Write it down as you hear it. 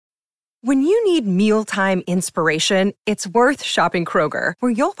When you need mealtime inspiration, it's worth shopping Kroger,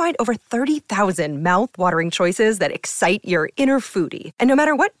 where you'll find over 30,000 mouth-watering choices that excite your inner foodie. And no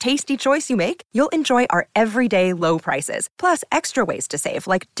matter what tasty choice you make, you'll enjoy our everyday low prices, plus extra ways to save,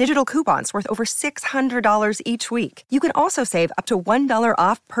 like digital coupons worth over $600 each week. You can also save up to $1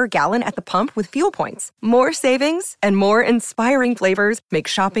 off per gallon at the pump with fuel points. More savings and more inspiring flavors make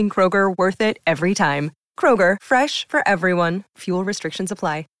shopping Kroger worth it every time. Kroger, fresh for everyone. Fuel restrictions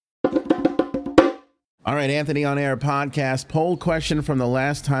apply. All right, Anthony on Air podcast. Poll question from the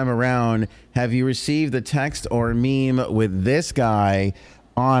last time around. Have you received a text or meme with this guy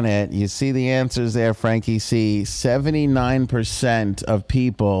on it? You see the answers there, Frankie C. 79% of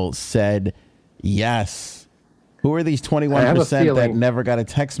people said yes. Who are these 21% that never got a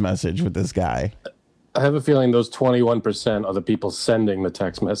text message with this guy? I have a feeling those 21% are the people sending the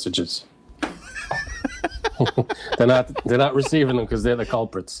text messages. They're not receiving them because they're the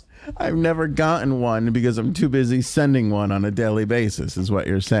culprits. I've never gotten one because I'm too busy sending one on a daily basis, is what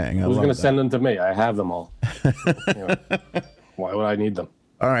you're saying. Who's going to send them to me? I have them all. Anyway, why would I need them?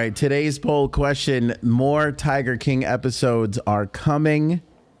 All right, today's poll question. More Tiger King episodes are coming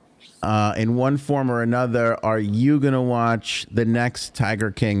in one form or another. Are you going to watch the next Tiger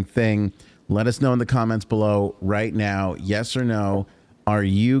King thing? Let us know in the comments below right now. Yes or no. Are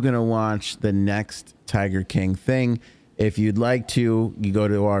you going to watch the next Tiger King thing? If you'd like to, you go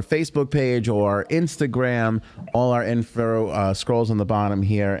to our Facebook page or Instagram. All our info scrolls on the bottom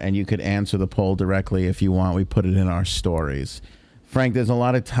here, and you could answer the poll directly if you want. We put it in our stories. Frank, there's a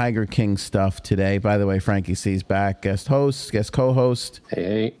lot of Tiger King stuff today. By the way, Frankie C's back. Guest co-host.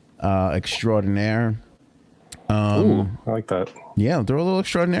 Hey. Extraordinaire. Ooh, I like that. Yeah, throw a little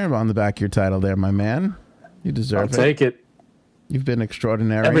extraordinaire on the back of your title there, my man. You deserve it. I'll take it. You've been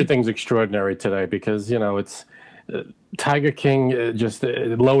extraordinary. Everything's extraordinary today because, it's... Tiger King just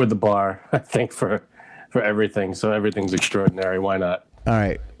lowered the bar, I think, for everything. So everything's extraordinary. Why not? All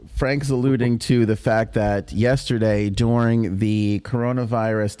right. Frank's alluding to the fact that yesterday during the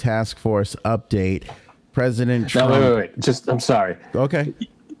coronavirus task force update, President Trump... No, wait. I'm sorry. Okay.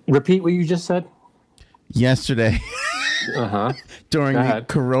 Repeat what you just said. Yesterday, during the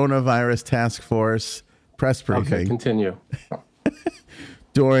coronavirus task force press briefing. Okay, continue.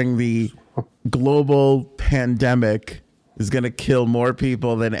 During the global pandemic is going to kill more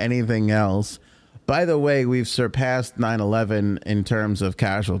people than anything else. By the way, we've surpassed 9/11 in terms of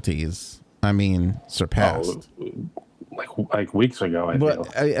casualties. I mean, surpassed. Like weeks ago, I feel.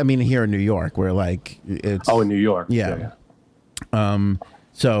 I mean, here in New York, where it's... Oh, in New York. Yeah.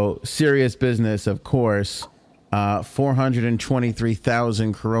 So serious business, of course.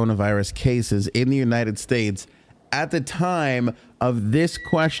 423,000 coronavirus cases in the United States at the time of this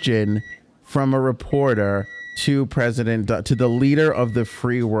question from a reporter to the leader of the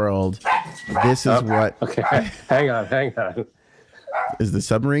free world. This is what... Okay, hang on. Is the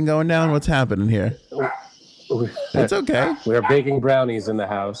submarine going down? What's happening here? It's okay. We're baking brownies in the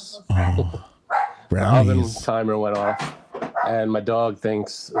house. Oh, brownies. The oven timer went off, and my dog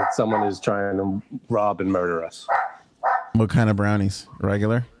thinks that someone is trying to rob and murder us. What kind of brownies?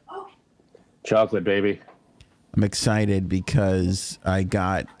 Regular? Chocolate, baby. I'm excited because I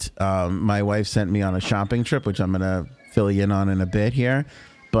got, my wife sent me on a shopping trip, which I'm going to fill you in on in a bit here.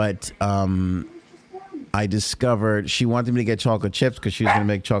 But I discovered she wanted me to get chocolate chips because she was going to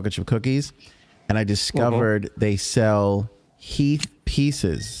make chocolate chip cookies. And I discovered they sell Heath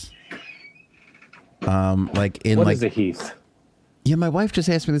pieces. What is a Heath? Yeah, my wife just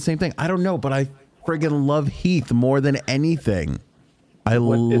asked me the same thing. I don't know, but I friggin' love Heath more than anything.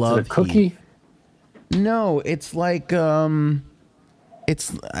 Love Heath. It's a cookie? Heath. No, it's like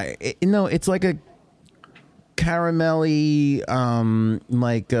it's like a caramelly,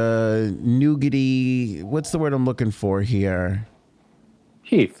 like nougaty. What's the word I'm looking for here?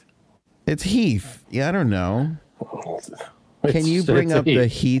 Heath. It's Heath. Yeah, I don't know. Can you bring up the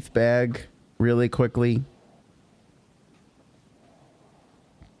Heath bag really quickly?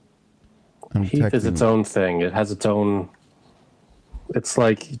 Heath is its own thing. It has its own. It's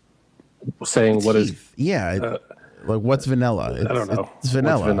like saying what is. Yeah, like what's vanilla? I don't know. It's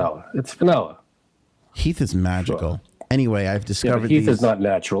vanilla. What's vanilla? It's vanilla. Heath is magical. Sure. Anyway, I've discovered Heath is not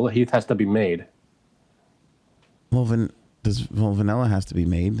natural. Heath has to be made. Well, vanilla has to be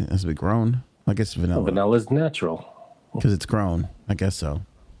made. It has to be grown. I guess vanilla. Well, vanilla is natural. Because it's grown. I guess so.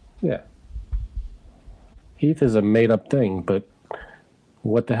 Yeah. Heath is a made-up thing, but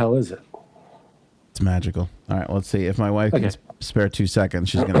what the hell is it? It's magical. All right, let's see. If my wife can spare 2 seconds,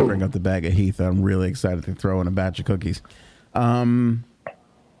 she's going to bring up the bag of Heath. I'm really excited to throw in a batch of cookies.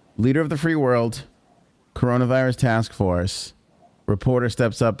 Leader of the free world, coronavirus task force, Reporter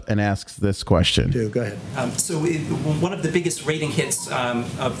steps up and asks this question. Dude, go ahead. One of the biggest rating hits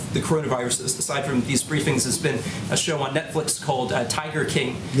of the coronavirus, aside from these briefings, has been a show on Netflix called Tiger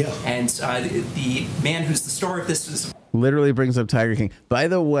King. Yeah. And the man who's the star of this is... Literally brings up Tiger King. By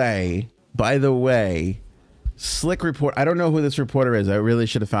the way, Slick Report, I don't know who this reporter is. I really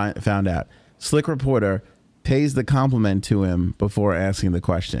should have found out. Slick Reporter pays the compliment to him before asking the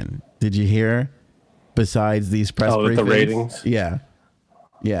question. Did you hear? Besides these press briefings? The ratings? Yeah.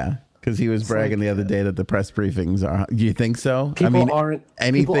 Because he was bragging the other day that the press briefings are. Do you think so? People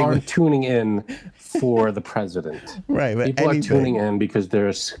aren't tuning in for the president. Right. But people are tuning in because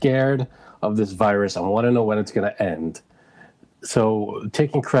they're scared of this virus and want to know when it's going to end. So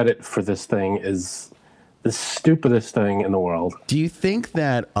taking credit for this thing is the stupidest thing in the world. Do you think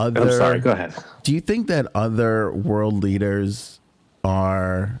that other... I'm sorry, go ahead. Do you think that other world leaders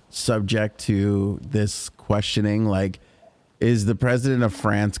are subject to this questioning? Like, is the president of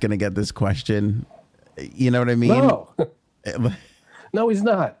France going to get this question? You know what I mean? No. No, he's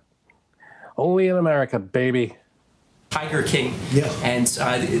not. Only in America, baby. Tiger King. Yeah. And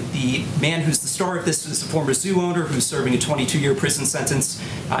the man who's the star of this is a former zoo owner who's serving a 22-year prison sentence.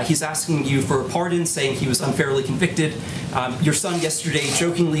 He's asking you for a pardon, saying he was unfairly convicted. Your son yesterday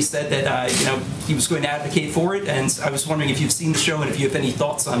jokingly said that he was going to advocate for it, and I was wondering if you've seen the show and if you have any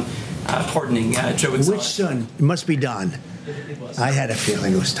thoughts on pardoning Joe Exotic. Which son? It must be Don. I had a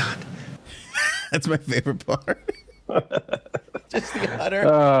feeling it was Don. That's my favorite part. Just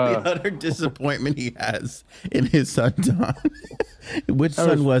the utter disappointment he has in his son Don. Which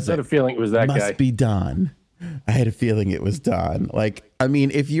son was it? I had a feeling it was that guy. Must be Don. I had a feeling it was Don. Like, I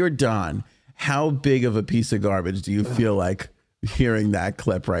mean, if you're Don, how big of a piece of garbage do you feel like hearing that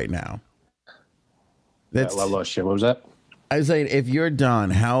clip right now? I lost you. What was that? I was saying, if you're Don,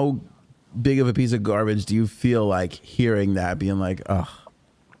 how big of a piece of garbage do you feel like hearing that, being like, ugh,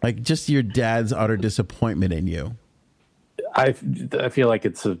 like just your dad's utter disappointment in you? I feel like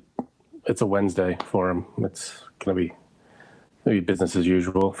it's a Wednesday for him. It's gonna be maybe business as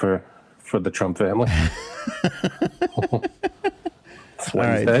usual for the Trump family. It's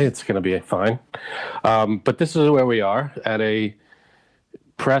Wednesday. Right. It's gonna be fine. But this is where we are at a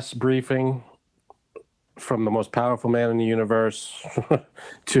press briefing from the most powerful man in the universe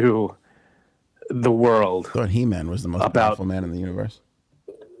to the world. I thought He-Man was the most powerful man in the universe.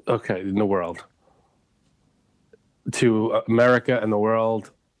 Okay, in the world. To America and the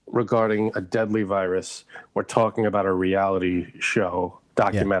world regarding a deadly virus. We're talking about a reality show,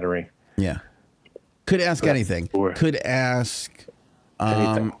 documentary. Yeah. Could ask anything. Could ask,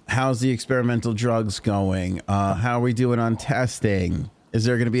 how's the experimental drugs going? How are we doing on testing? Is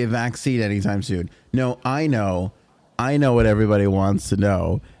there going to be a vaccine anytime soon? No, I know what everybody wants to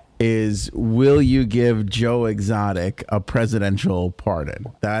know is, will you give Joe Exotic a presidential pardon?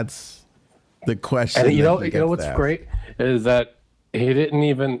 That's the question. And you know what's great is that he didn't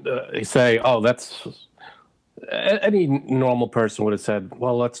even say, "Oh, that's." Any normal person would have said,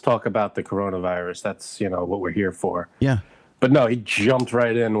 "Well, let's talk about the coronavirus. That's what we're here for." Yeah. But no, he jumped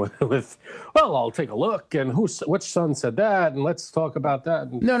right in with well, I'll take a look, and which son said that, and let's talk about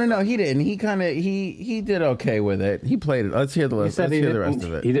that. No, he didn't. He kind of he did okay with it. He played it. Let's hear the rest. Let's hear the rest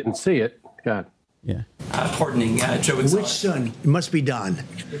of it. He didn't see it. God. Yeah. Pardoning Joe Exotic. Which son? It must be Don.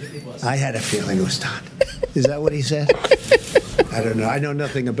 I had a feeling it was Don. Is that what he said? I don't know. I know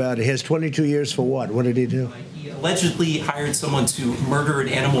nothing about it. He has 22 years for what? What did he do? He allegedly hired someone to murder an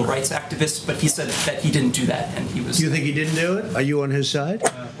animal rights activist, but he said that he didn't do that, and he was. Do you think he didn't do it? Are you on his side?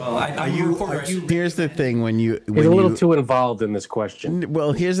 Well, I'm a reporter. Here's the thing: he's a little too involved in this question.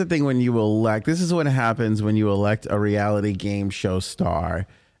 Well, here's the thing: when you elect, this is what happens when you elect a reality game show star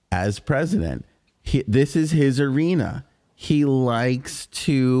as president. This is his arena. He likes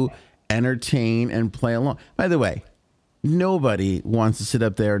to entertain and play along. By the way, nobody wants to sit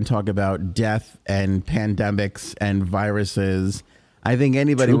up there and talk about death and pandemics and viruses. I think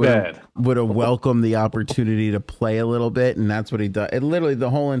anybody would have welcomed the opportunity to play a little bit, and that's what he does. It literally,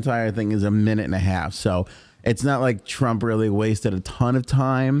 the whole entire thing is a minute and a half. So it's not like Trump really wasted a ton of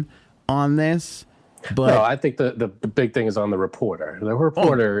time on this. But no, I think the big thing is on the reporter. The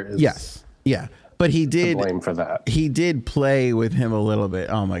reporter is... Yes. Yeah. But he did blame for that. He did play with him a little bit.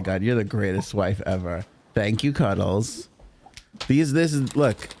 Oh my God, you're the greatest wife ever. Thank you, Cuddles. This is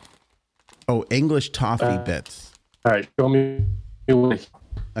look. Oh, English toffee bits. All right, show me.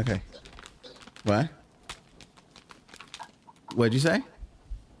 Okay. What? What'd you say?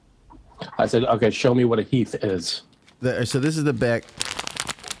 I said, okay, show me what a Heath is. So this is the bag.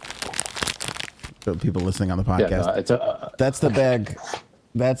 So people listening on the podcast. Yeah, no, that's the bag.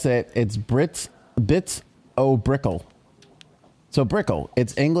 That's it. It's Bits O Brickle. So Brickle,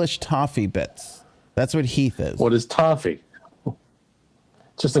 it's English toffee bits. That's what Heath is. What is toffee?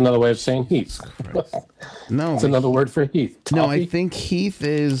 Just another way of saying Heath. No, it's another word for Heath. Toffee? No, I think Heath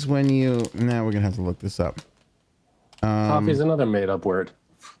is when you. Now we're gonna have to look this up. Toffee's another made-up word.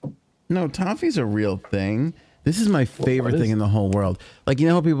 No, toffee's a real thing. This is my favorite thing in the whole world. Like, you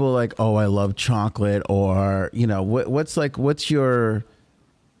know how people are like, oh, I love chocolate, or you know, what's your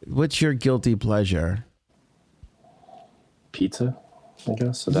guilty pleasure? Pizza, I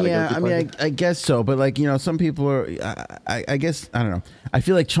guess. Is that yeah, I mean, I guess so. But like, you know, some people are. I guess I don't know. I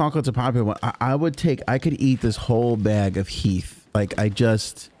feel like chocolate's a popular one. I could eat this whole bag of Heath. Like, I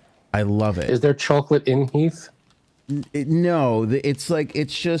love it. Is there chocolate in Heath? No,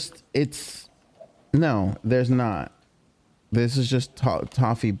 no, there's not. This is just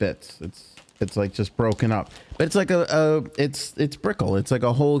toffee bits. It's like just broken up, but it's like it's Brickle. It's like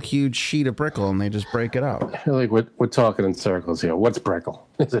a whole huge sheet of Brickle, and they just break it up. I feel like we're talking in circles here. What's Brickle?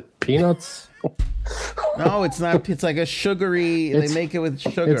 Is it peanuts? No, it's not. It's like a sugary. They make it with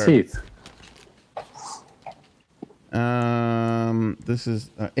sugar. It's Heath. This is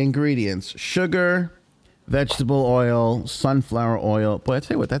ingredients: sugar, vegetable oil, sunflower oil. Boy, I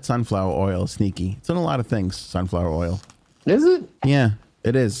tell you what, that sunflower oil is sneaky. It's in a lot of things. Sunflower oil. Is it? Yeah,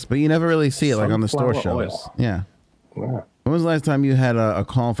 it is. But you never really see it like on the store Sunflower shelves. oil. Yeah. Yeah. When was the last time you had a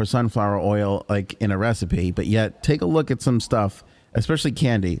call for sunflower oil like in a recipe? But yet, take a look at some stuff, especially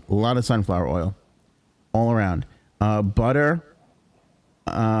candy. A lot of sunflower oil, all around. Butter,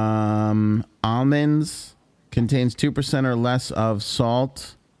 almonds contains 2% or less of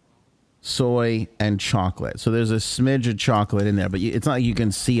salt, soy, and chocolate. So there's a smidge of chocolate in there, but it's not like you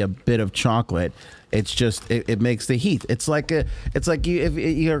can see a bit of chocolate. It's just it makes the Heath. It's like you're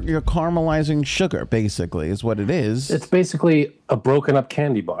caramelizing sugar, basically, is what it is. It's basically a broken up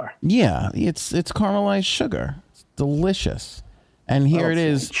candy bar. Yeah, it's caramelized sugar. It's delicious. And here it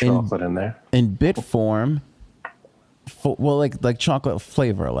is chocolate in there in bit form. Well, like chocolate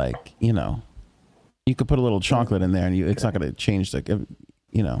flavor, like, you know, you could put a little chocolate in there, and it's not going to change the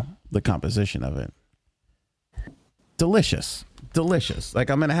composition of it. Delicious. Like,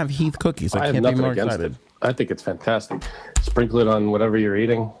 I'm gonna have Heath cookies. I can't be more excited. I think it's fantastic. Sprinkle it on whatever you're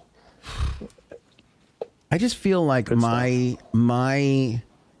eating. I just feel like I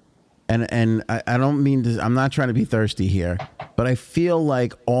don't mean to. I'm not trying to be thirsty here, but I feel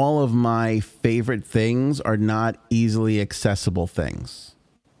like all of my favorite things are not easily accessible things.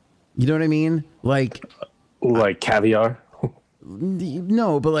 You know what I mean? Like caviar.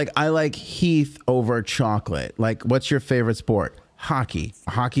 No, but like, I like Heath over chocolate. Like, what's your favorite sport? Hockey.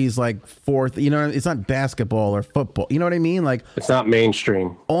 Hockey's like fourth. You know, it's not basketball or football. You know what I mean? Like, it's not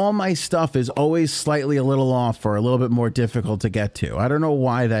mainstream. All my stuff is always slightly a little off or a little bit more difficult to get to. I don't know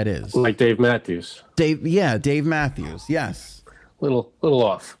why that is. Like Dave Matthews. Dave Matthews. Yes. Little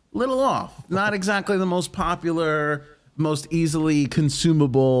off. Little off. Not exactly the most popular, most easily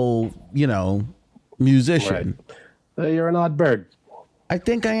consumable, you know, musician. Right. You're an odd bird. I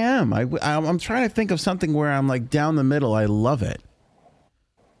think I am. I'm trying to think of something where I'm like down the middle. I love it.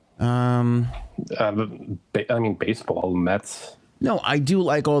 I mean, baseball, Mets. No, I do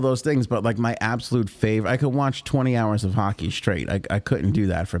like all those things, but like my absolute favorite, I could watch 20 hours of hockey straight. I couldn't do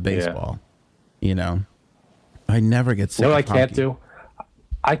that for baseball. Yeah. You know, I never get sick. No, of I can't hockey. do.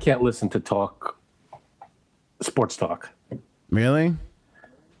 I can't listen to sports talk. Really?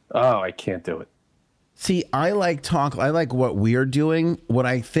 Oh, I can't do it. See, I like what we're doing. What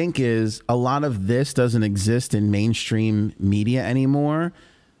I think is a lot of this doesn't exist in mainstream media anymore,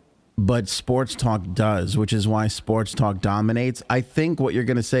 but sports talk does, which is why sports talk dominates. I think what you're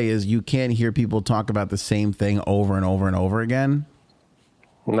going to say is you can't hear people talk about the same thing over and over and over again.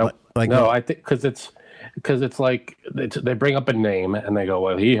 No, I think because it's like they bring up a name and they go,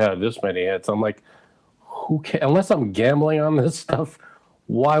 well, he had this many hits. I'm like, who cares? Unless I'm gambling on this stuff,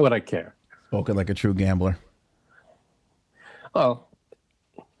 why would I care? Spoken like a true gambler. Oh,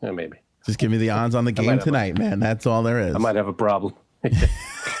 yeah, maybe. Just give me the odds on the game tonight, man. That's all there is. I might have a problem.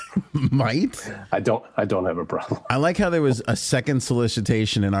 Might? I don't have a problem. I like how there was a second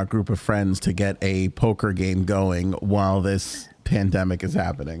solicitation in our group of friends to get a poker game going while this pandemic is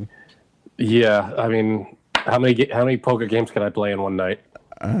happening. Yeah, I mean, how many poker games can I play in one night?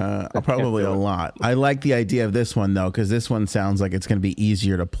 Probably a lot. I like the idea of this one, though, because this one sounds like it's going to be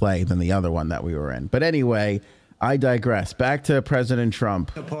easier to play than the other one that we were in. But anyway, I digress. Back to President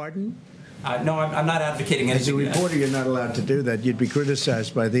Trump. A pardon? No, I'm not advocating As a anything. reporter, you're not allowed to do that. You'd be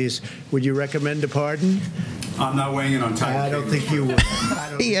criticized by these. Would you recommend a pardon? I'm not weighing in on Tiger King. I don't think you would.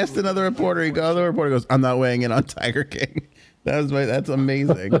 He asked another reporter. The reporter goes, I'm not weighing in on Tiger King. That's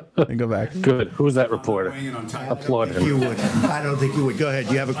amazing. And go back. Good. Who's that reporter? Applaud him. You would. I don't think you would. Go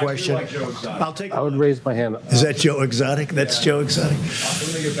ahead. You have a question? I'll take. I would raise my hand. Is that Joe Exotic? That's Joe Exotic.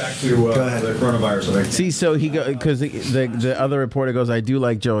 Let me get back to the coronavirus. See, so he go because the other reporter goes, I do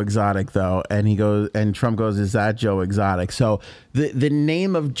like Joe Exotic though, and he goes, and Trump goes, is that Joe Exotic? So the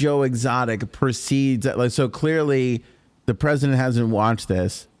name of Joe Exotic precedes, like, so clearly the president hasn't watched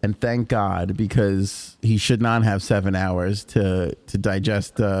this, and thank God, because he should not have 7 hours to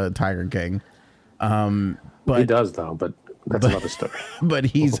digest Tiger King. But He does though, but that's another story. But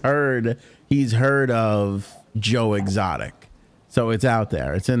he's heard of Joe Exotic, so it's out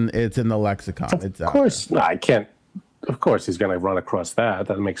there. It's in the lexicon. It's Of course, no, I can't. Of course, he's going to run across that.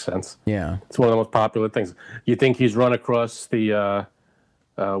 That makes sense. Yeah, It's one of the most popular things. You think he's run across the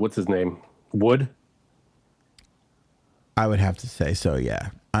what's his name? Wood? I would have to say so. Yeah,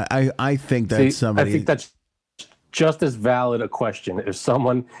 I think that's somebody. I think that's just as valid a question if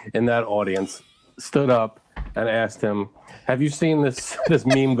someone in that audience stood up and asked him, "Have you seen this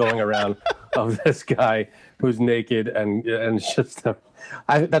meme going around of this guy who's naked and just?"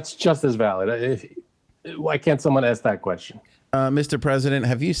 That's just as valid. Why can't someone ask that question? Mr. President,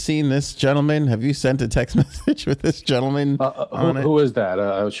 have you seen this gentleman? Have you sent a text message with this gentleman on it? Who is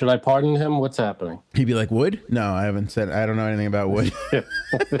that? Should I pardon him? What's happening? He'd be like, Wood? No, I haven't said. I don't know anything about Wood.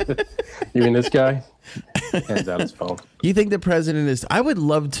 You mean this guy? Hands out his phone. You think the president is? I would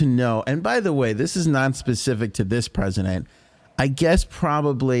love to know. And by the way, this is not specific to this president. I guess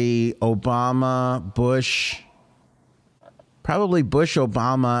probably Obama, Bush,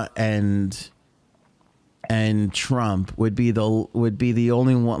 Obama, and Trump would be the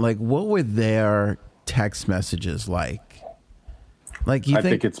only one. Like, what were their text messages like? Like, I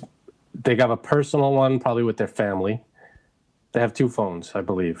think they have a personal one, probably with their family. They have two phones, I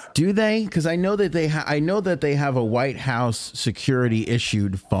believe. Do they? Because I know that they have a White House security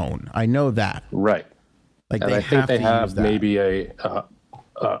issued phone. I know that. Right. Like, and I think they have maybe a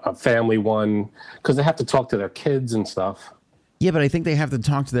family one because they have to talk to their kids and stuff. Yeah, but I think they have to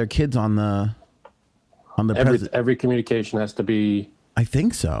talk to their kids on the every communication has to be. I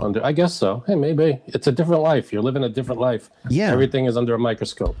think so. I guess so. Hey, maybe it's a different life. You're living a different life. Yeah. Everything is under a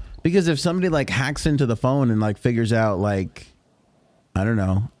microscope. Because if somebody like hacks into the phone and like figures out like, I don't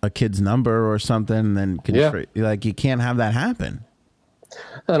know, a kid's number or something, then you can't have that happen.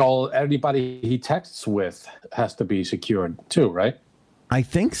 And anybody he texts with has to be secured too, right? I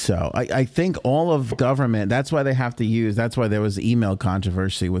think so. I think all of government, that's why there was email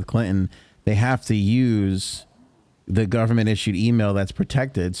controversy with Clinton. They have to use the government issued email that's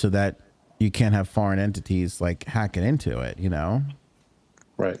protected so that you can't have foreign entities like hacking into it, you know?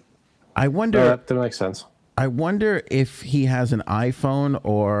 Right. I wonder. That makes sense. I wonder if he has an iPhone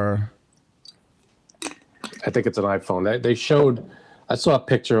or. I think it's an iPhone. They showed. I saw a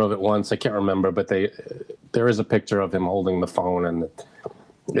picture of it once. I can't remember, but there is a picture of him holding the phone, and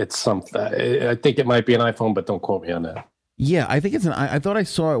it's something. I think it might be an iPhone, but don't quote me on that. Yeah, I think it's an. I thought I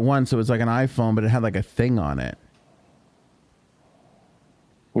saw it once. It was like an iPhone, but it had like a thing on it.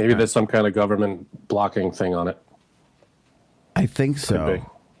 Maybe there's some kind of government blocking thing on it. I think so.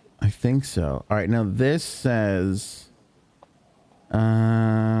 I think so. All right, now this says,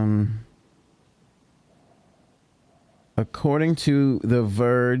 according to The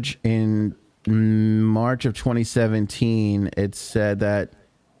Verge in March of 2017, it said that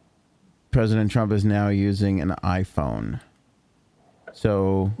President Trump is now using an iPhone.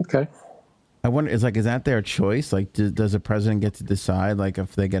 So, okay. I wonder, is that their choice? Like, does the president get to decide, like,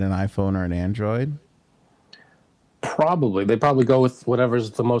 if they get an iPhone or an Android? Probably. They probably go with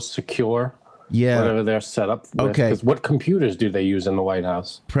whatever's the most secure. Yeah. Whatever they're set up with. Okay. Because what computers do they use in the White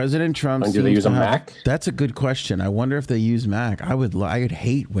House? President Trump. And do they use a Mac? That's a good question. I wonder if they use Mac. I would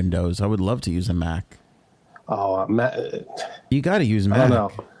hate Windows. I would love to use a Mac. Oh, you got to use Mac. I don't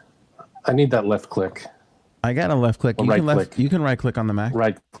know. I need that left click. I got a left click. You can right click on the Mac.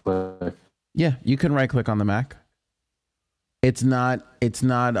 Right click. Yeah, you can right click on the Mac. It's not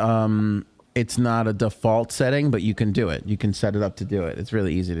a default setting, but you can do it. You can set it up to do it. It's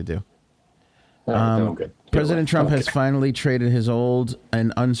really easy to do. Good. President Trump has finally traded his old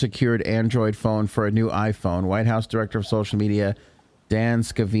and unsecured Android phone for a new iPhone. White House Director of Social Media Dan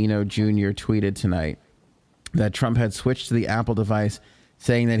Scavino Jr. tweeted tonight that Trump had switched to the Apple device,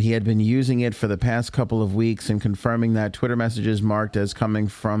 saying that he had been using it for the past couple of weeks and confirming that Twitter messages marked as coming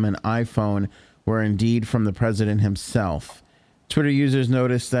from an iPhone were indeed from the president himself. Twitter users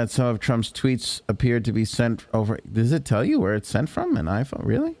noticed that some of Trump's tweets appeared to be sent over. Does it tell you where it's sent from? An iPhone?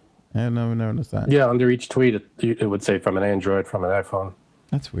 Really? I never noticed that. Yeah, under each tweet, it would say from an Android, from an iPhone.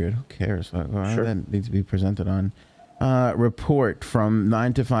 That's weird. Who cares? Why Sure. that needs to be presented on? report from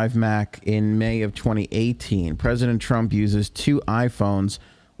 9 to 5 Mac in May of 2018. President Trump uses 2 iPhones,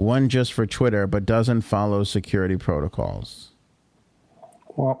 one just for Twitter, but doesn't follow security protocols.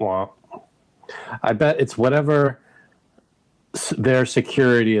 Wah, wah. I bet it's whatever their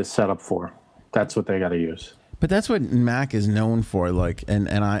security is set up for. That's what they got to use. But that's what Mac is known for, like, and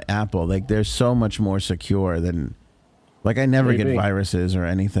Apple. Like, they're so much more secure than, like, I never get viruses or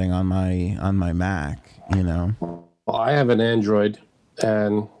anything on my Mac, you know. Well, I have an Android,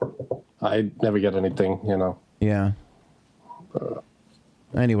 and I never get anything, you know. Yeah.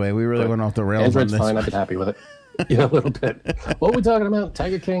 Anyway, we really went off the rails Android's on this. fine. I've been happy with it. Yeah, a little bit. What are we talking about?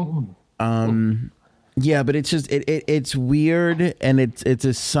 Tiger King? Yeah, but it's just it's weird, and it's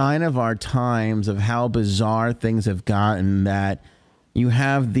a sign of our times of how bizarre things have gotten, that you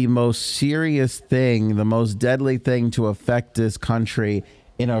have the most serious thing, the most deadly thing to affect this country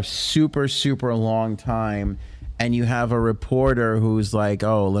in a super, super long time, and you have a reporter who's like,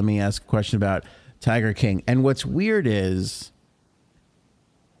 oh, let me ask a question about Tiger King. And what's weird is,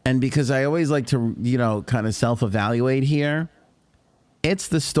 and because I always like to, you know, kind of self-evaluate here, it's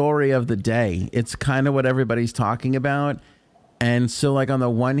the story of the day. It's kind of what everybody's talking about. And so, like, on the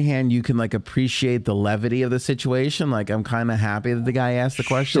one hand, you can, like, appreciate the levity of the situation. Like, I'm kind of happy that the guy asked the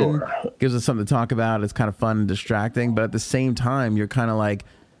question. Sure. Gives us something to talk about. It's kind of fun and distracting. But at the same time, you're kind of like,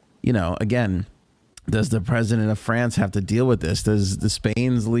 you know, again, does the president of France have to deal with this? Does the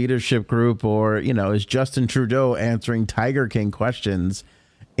Spain's leadership group, or, you know, is Justin Trudeau answering Tiger King questions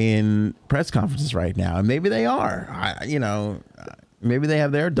in press conferences right now? And maybe they are. Maybe they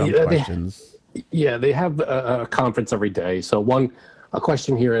have their dumb questions. They have a conference every day. So a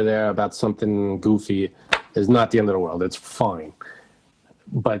question here or there about something goofy is not the end of the world. It's fine.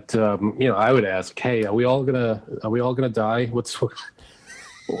 But I would ask, hey, are we all gonna die? What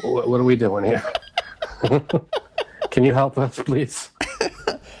are we doing here? Can you help us, please?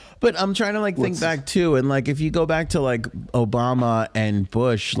 But I'm trying to think back too, and like if you go back to like Obama and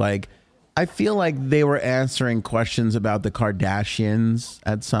Bush, like I feel like they were answering questions about the Kardashians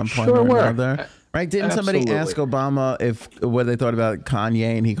at some point or another. Right? Didn't somebody ask Obama what they thought about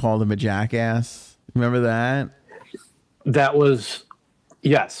Kanye, and he called him a jackass? Remember that? That was,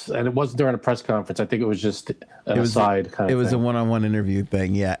 yes, and it wasn't during a press conference. I think it was just an aside kind of thing. It was a one-on-one interview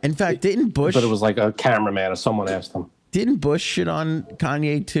thing, yeah. In fact, didn't Bush... But it was like a cameraman or someone asked him. Didn't Bush shit on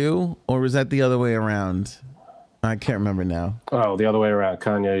Kanye too? Or was that the other way around? I can't remember now. Oh, the other way around.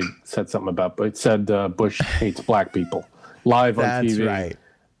 Kanye said something about... It said Bush hates black people. Live on TV. That's right.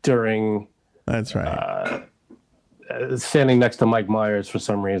 During... That's right. Standing next to Mike Myers for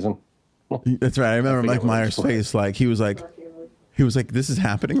some reason. That's right. I remember Mike Myers' face. Like he was like, "This is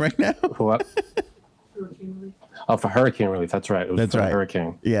happening right now." What? Oh, for hurricane relief. That's right. It was That's for right.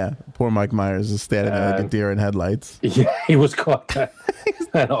 Hurricane. Yeah. Poor Mike Myers is standing there like a deer in headlights. Yeah, he was caught.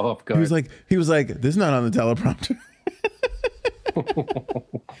 Off guard. He was like, "This is not on the teleprompter."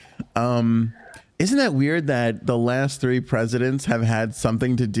 Isn't that weird that the last 3 presidents have had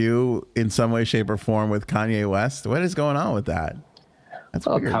something to do in some way, shape, or form with Kanye West? What is going on with that? That's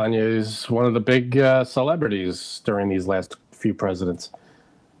weird. Kanye is one of the big celebrities during these last few presidents.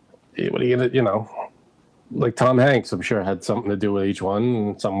 What are you gonna, like Tom Hanks, I'm sure had something to do with each one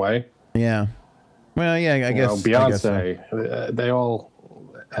in some way. Yeah. Well, yeah, I guess Beyonce, they all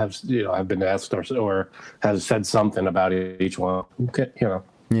have, have been asked or has said something about each one. Okay,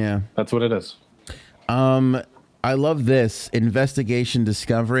 Yeah. That's what it is. I love this Investigation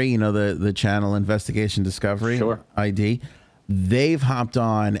Discovery, the channel Investigation Discovery, sure. ID. They've hopped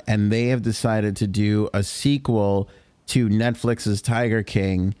on and they have decided to do a sequel to Netflix's Tiger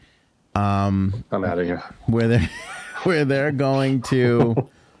King. I'm out of here. Where they're going to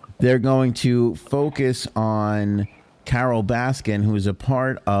focus on Carol Baskin, who's a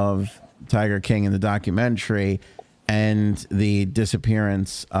part of Tiger King in the documentary, and the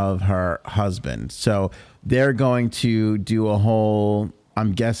disappearance of her husband. So they're going to do a whole,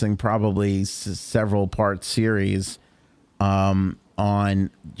 I'm guessing probably several part series on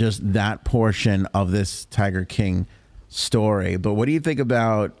just that portion of this Tiger King story. But what do you think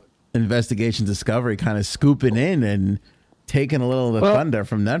about Investigation Discovery kind of scooping in and taking a little of the thunder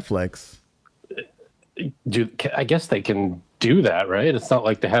from Netflix? I guess they can do that, right? It's not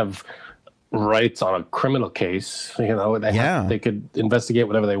like they have rights on a criminal case. They could investigate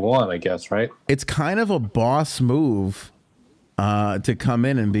whatever they want, I guess, right? It's kind of a boss move to come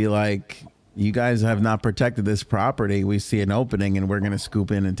in and be like, you guys have not protected this property. We see an opening and we're going to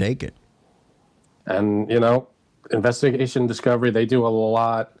scoop in and take it. And, Investigation Discovery, they do a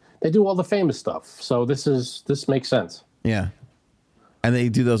lot. They do all the famous stuff. So this makes sense. Yeah. And they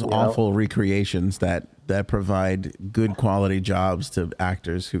do those awful recreations that provide good quality jobs to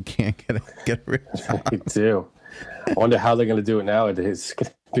actors who can't get a real job. They do. I wonder how they're going to do it nowadays. It's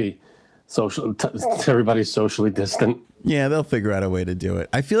going to be everybody's socially distant. Yeah, they'll figure out a way to do it.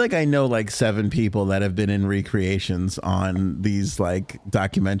 I feel like I know like 7 people that have been in recreations on these like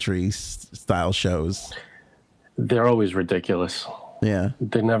documentary style shows. They're always ridiculous. Yeah.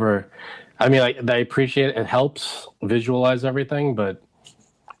 They never, I mean, like, I appreciate it. It helps visualize everything, but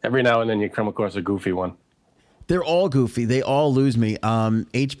every now and then you come across a goofy one. They're all goofy. They all lose me.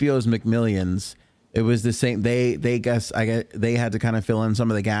 HBO's McMillions, it was the same. They had to kind of fill in some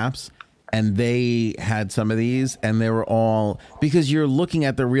of the gaps. And they had some of these, and they were all, because you're looking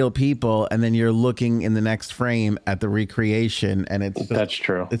at the real people, and then you're looking in the next frame at the recreation, and that's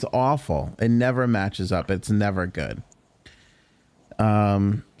true. It's awful. It never matches up. It's never good.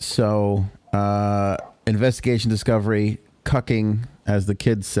 Investigation, discovery, cucking, as the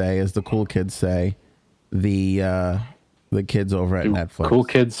kids say, as the cool kids say, the kids over at Netflix. Cool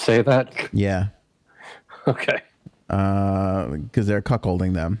kids say that? Yeah. Okay. Because they're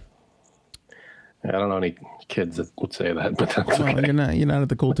cuckolding them. I don't know any kids that would say that, but that's okay. You're not at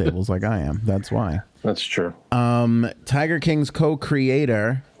the cool tables like I am. That's why. That's true. Tiger King's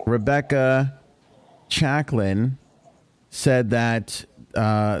co-creator, Rebecca Chacklin, said that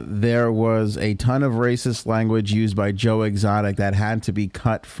there was a ton of racist language used by Joe Exotic that had to be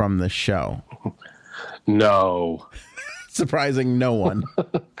cut from the show. No. Surprising no one.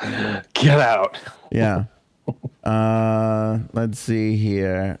 Get out. Yeah. Let's see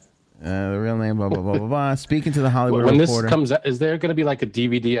here. The real name, blah, blah, blah, blah, blah. Speaking to the Hollywood Reporter. When this comes out, is there going to be like a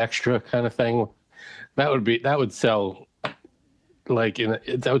DVD extra kind of thing? That would sell like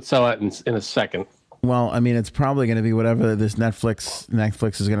that would sell out in a second. Well, I mean, it's probably going to be whatever this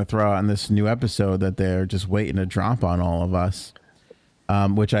Netflix is going to throw out in this new episode that they're just waiting to drop on all of us,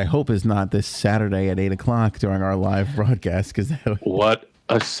 which I hope is not this Saturday at 8:00 during our live broadcast. Because what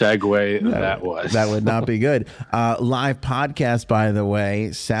a segue that was. That would not be good. Live podcast, by the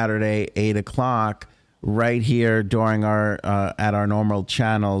way, Saturday 8:00, right here during our at our normal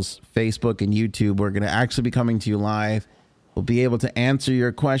channels, Facebook and YouTube. We're going to actually be coming to you live. We'll be able to answer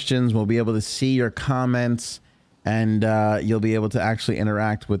your questions. We'll be able to see your comments, and you'll be able to actually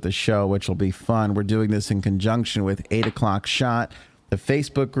interact with the show, which will be fun. We're doing this in conjunction with 8:00 Shot, the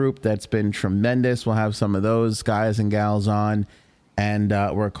Facebook group that's been tremendous. We'll have some of those guys and gals on. And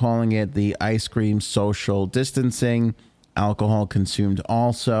we're calling it the Ice Cream Social Distancing, alcohol consumed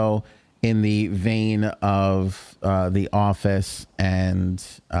also, in the vein of The Office and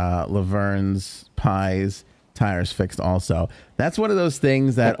Laverne's Pies, Tires Fixed also. That's one of those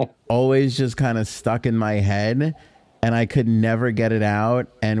things that always just kind of stuck in my head, and I could never get it out.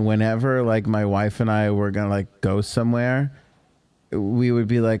 And whenever like my wife and I were going to like go somewhere, we would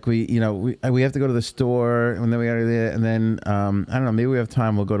be like, we have to go to the store, and then we got to do it, and then I don't know, maybe we have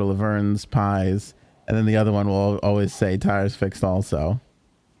time, we'll go to Laverne's Pies, and then the other one will always say Tires Fixed also.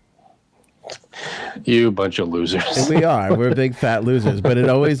 You bunch of losers. We are. We're big fat losers, but it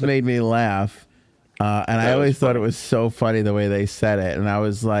always made me laugh, and I always thought it was so funny the way they said it. And I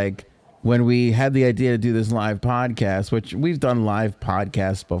was like, when we had the idea to do this live podcast, which we've done live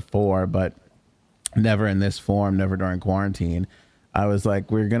podcasts before, but never in this form, never during quarantine, I was like,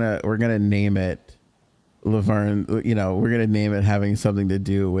 we're gonna name it Laverne. We're gonna name it having something to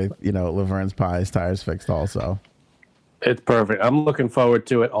do with Laverne's Pies, Tires Fixed also. It's perfect. I'm looking forward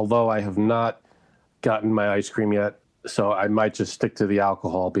to it. Although I have not gotten my ice cream yet, so I might just stick to the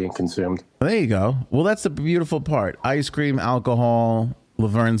alcohol being consumed. There you go. Well, that's the beautiful part: ice cream, alcohol,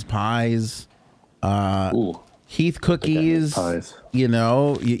 Laverne's Pies. Ooh. Heath cookies,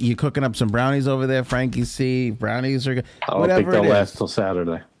 you cooking up some brownies over there, Frankie C. Brownies are good. I don't think they'll last till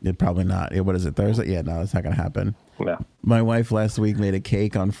Saturday. Probably not. What is it, Thursday? Yeah, no, that's not going to happen. No. My wife last week made a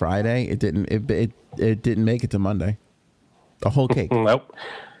cake on Friday. It didn't make it to Monday. The whole cake. Nope.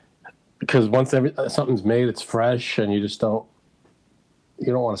 Because once something's made, it's fresh, and you don't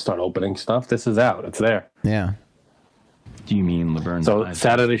want to start opening stuff. This is out. It's there. Yeah. Do you mean Laverne's So Pies?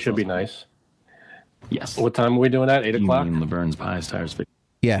 Saturday should be nice. Yes. What time are we doing that? 8:00? You mean Laverne's Pies, Tires Fixed?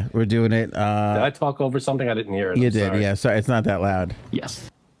 Yeah, we're doing it. Did I talk over something? I didn't hear it. You did, yeah. Sorry, it's not that loud. Yes.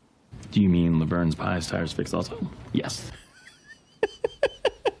 Do you mean Laverne's Pies, Tires Fixed also? Yes.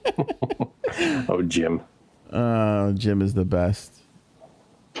 Oh, Jim. Oh, Jim is the best.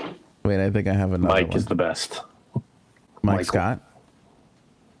 Wait, I think I have another Mike one. is the best. Mike Scott?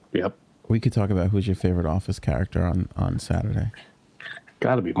 Yep. We could talk about who's your favorite Office character on Saturday.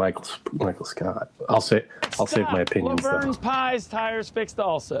 Got to be Michael Scott. I'll save my opinions. Laverne's Pies, Tires Fixed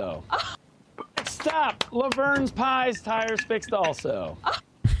also. stop. Laverne's Pies Tires Fixed also.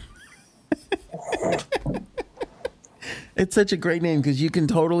 It's such a great name because you can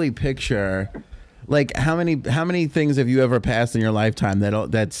totally picture, like, how many things have you ever passed in your lifetime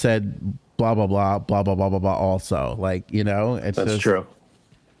that said blah blah blah blah blah blah blah blah also, like, you know, it's That's just, true.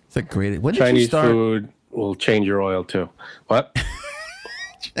 It's a great. When did Chinese you start? food will change your oil too. What?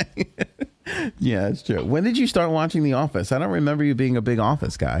 Yeah, it's true. When did you start watching The Office? I don't remember you being a big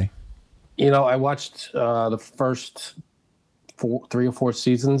Office guy. You know, I watched the first 3 or 4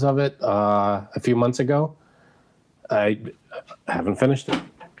 seasons of it a few months ago. I haven't finished it.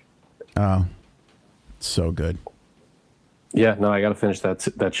 Oh, so good. Yeah, no, I got to finish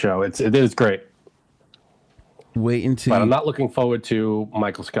that show. It is great. Wait until. But I'm not looking forward to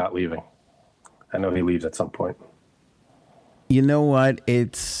Michael Scott leaving. I know he leaves at some point. You know what?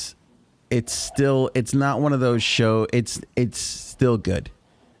 It's not one of those shows. It's still good.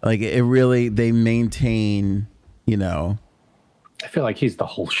 Like, it really, they maintain, you know. I feel like he's the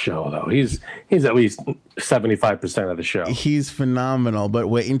whole show, though. He's at least 75% of the show. He's phenomenal, but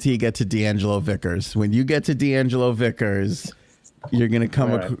wait until you get to D'Angelo Vickers. When you get to D'Angelo Vickers, you're gonna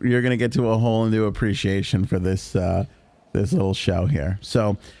you're gonna get to a whole new appreciation for this this little show here.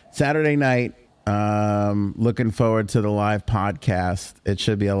 So Saturday night, looking forward to the live podcast. It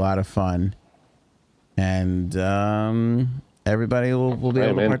should be a lot of fun, and everybody will be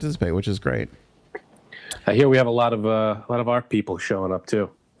able to participate, which is great. I hear we have a lot of our people showing up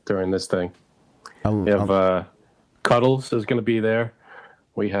too during this thing. We have Cuddles is going to be there.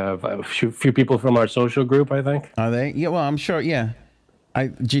 We have a few people from our social group, I think. Are they? Yeah, well, I'm sure. Yeah,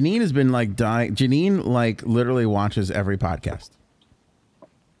 Janine has been like dying. Janine like literally watches every podcast.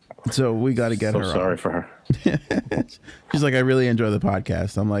 So we got to get her. Sorry for her. She's like, I really enjoy the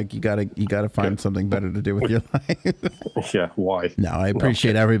podcast. I'm like, you gotta find something better to do with your life. Yeah, why? No, I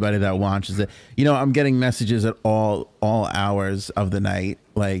appreciate everybody that watches it. You know, I'm getting messages at all hours of the night,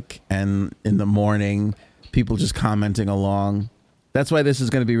 like, and in the morning, people just commenting along. That's why this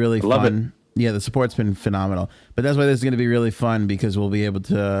is going to be really fun. Yeah, the support's been phenomenal. But that's why this is going to be really fun, because we'll be able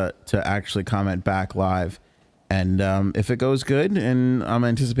to actually comment back live. And if it goes good, and I'm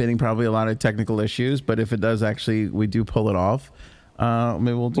anticipating probably a lot of technical issues, but if it does actually, we do pull it off,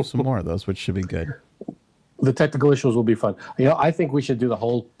 maybe we'll do some more of those, which should be good. The technical issues will be fun. You know, I think we should do the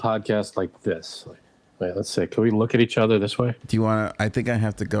whole podcast like this. Wait, let's see. Can we look at each other this way? Do you want to? I think I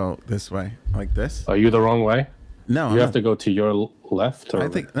have to go this way, like this. Are you the wrong way? No, you have to go to your left. Or, I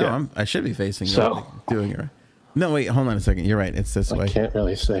think no. Yeah. I should be facing. So doing it right. No, wait, hold on a second. You're right. It's this way. I can't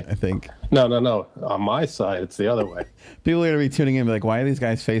really see. I think. No. On my side, it's the other way. People are going to be tuning in and be like, why are these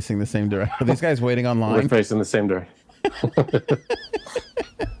guys facing the same direction? Are these guys waiting online? We're facing the same direction.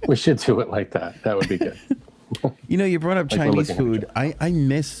 We should do it like that. That would be good. You know, you brought up Chinese food. I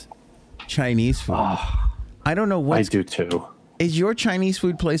miss Chinese food. I don't know what. I do too. Is your Chinese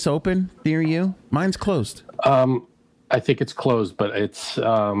food place open near you? Mine's closed. I think it's closed, but it's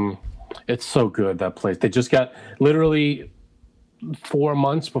so good, that place. They just got literally 4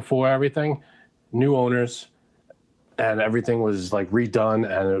 months before everything, new owners, and everything was like redone,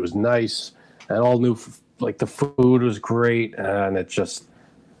 and it was nice, and all new. Like, the food was great, and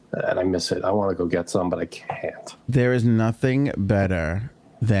I miss it. I want to go get some, but I can't. There is nothing better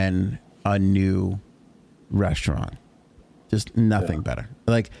than a new restaurant. Just nothing better.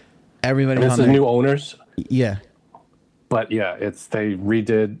 Like, everybody. And this is new owners. Yeah. But yeah, they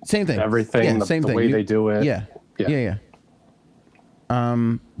redid same thing. Everything, yeah, same the thing. way they do it. Yeah.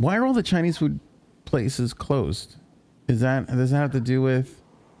 Why are all the Chinese food places closed? Does that have to do with?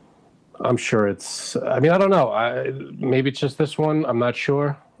 I'm sure it's. I mean, I don't know. Maybe it's just this one. I'm not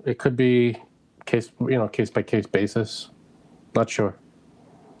sure. It could be case by case basis. Not sure.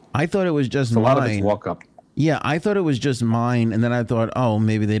 I thought it was just mine. A lot of it's walk up. Yeah, I thought it was just mine, and then I thought, oh,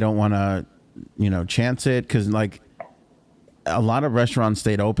 maybe they don't want to, chance it, because like a lot of restaurants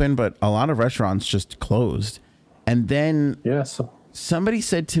stayed open, but a lot of restaurants just closed. And then somebody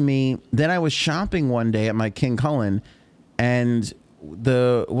said to me, then I was shopping one day at my King Cullen, and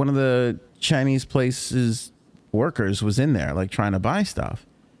one of the Chinese places workers was in there, like, trying to buy stuff,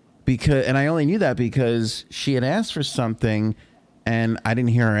 and I only knew that because she had asked for something, and I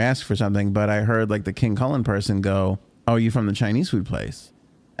didn't hear her ask for something, but I heard like the King Cullen person go, "Oh, are you from the Chinese food place?"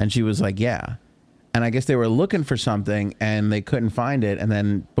 And she was like, "Yeah." And I guess they were looking for something and they couldn't find it, and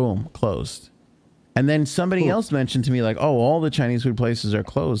then boom, closed. And then somebody else mentioned to me like, "Oh, all the Chinese food places are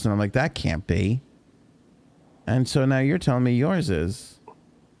closed," and I'm like, "That can't be." And so now you're telling me yours is.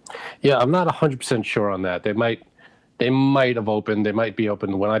 Yeah, I'm not 100% sure on that. They might have opened. They might be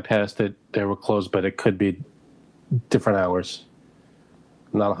open. When I passed it, they were closed, but it could be different hours.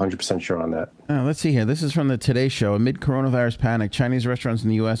 I'm not 100% sure on that. Let's see here. This is from the Today Show. Amid coronavirus panic, Chinese restaurants in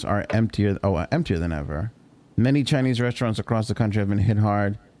the U.S. are emptier than ever. Many Chinese restaurants across the country have been hit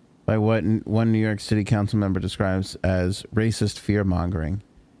hard by what one New York City council member describes as racist fear-mongering.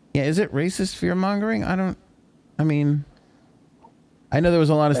 Yeah, is it racist fear-mongering? I know there was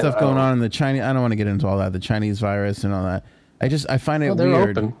a lot of stuff going on in the Chinese. I don't want to get into all that, the Chinese virus and all that. I find it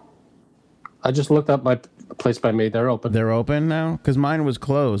weird. Open. I just looked up my place by me. They're open. They're open now? Because mine was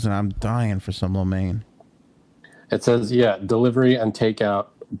closed, and I'm dying for some lo mein. It says, delivery and takeout,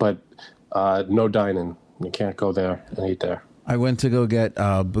 but no dine-in. You can't go there and eat there. I went to go get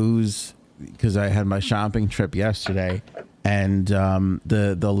booze because I had my shopping trip yesterday, and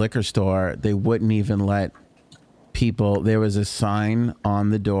the liquor store, they wouldn't even let people. There was a sign on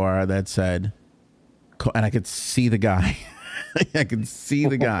the door that said, and I could see the guy. I could see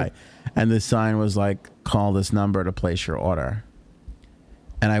the guy, and the sign was like, "Call this number to place your order."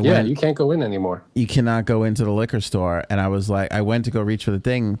 And I went. You can't go in anymore. You cannot go into the liquor store, and I was like, I went to go reach for the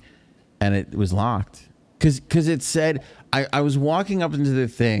thing, and it was locked. Because it said, I was walking up into the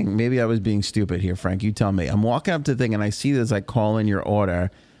thing. Maybe I was being stupid here, Frank. You tell me. I'm walking up to the thing, and I see this like, call in your order.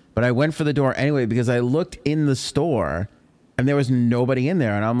 But I went for the door anyway because I looked in the store, and there was nobody in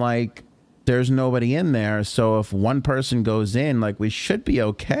there. And I'm like, there's nobody in there. So if one person goes in, like, we should be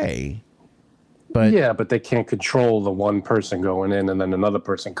okay. But yeah, but they can't control the one person going in and then another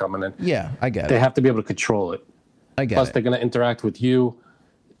person coming in. Yeah, I get it. They have to be able to control it. I get it. Plus, they're going to interact with you.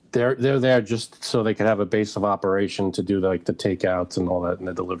 They're there just so they could have a base of operation to do like the takeouts and all that and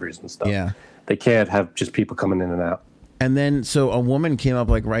the deliveries and stuff. Yeah. They can't have just people coming in and out. And then, so a woman came up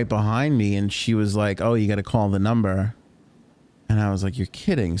like right behind me, and she was like, "Oh, you got to call the number." And I was like, "You're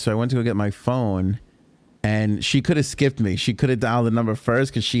kidding." So I went to go get my phone, and she could have skipped me. She could have dialed the number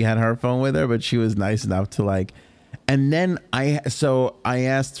first because she had her phone with her, but she was nice enough to like. And then I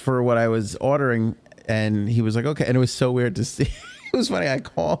asked for what I was ordering, and he was like, "Okay." And it was so weird to see. It was funny. I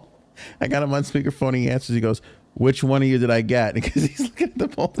got him on speakerphone, and he answers. He goes, "Which one of you did I get?" Because he's looking at the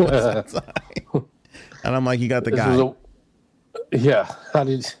both of us outside. And I'm like, "You got the guy." How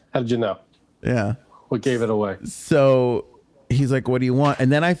did you know? Yeah. What gave it away? So he's like, "What do you want?"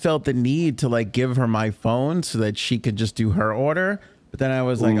 And then I felt the need to like give her my phone so that she could just do her order. But then I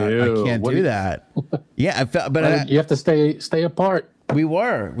was like, I can't do that. Yeah, I felt, but you have to stay apart. We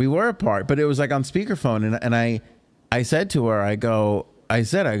were apart, but it was like on speakerphone, and I said to her, I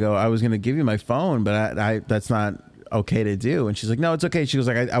was going to give you my phone, but I that's not okay to do. And she's like, "No, it's okay." She was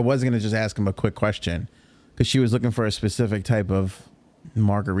like, I was going to just ask him a quick question because she was looking for a specific type of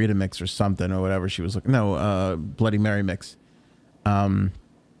margarita mix or something or whatever she was looking. No, Bloody Mary mix.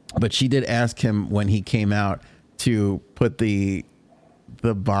 But she did ask him when he came out to put the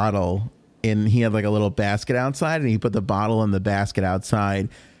bottle in. He had like a little basket outside, and he put the bottle in the basket outside.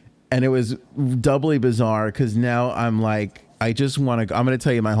 And it was doubly bizarre because now I'm like, I just want to, I'm going to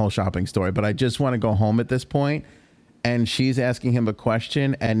tell you my whole shopping story, but I just want to go home at this point. And she's asking him a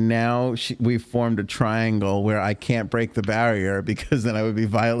question, and now we've formed a triangle where I can't break the barrier because then I would be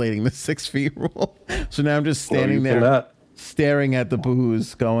violating the 6 feet rule. So now I'm just standing there staring at the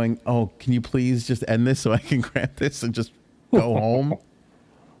booze going, "Oh, can you please just end this so I can grab this and just go home?"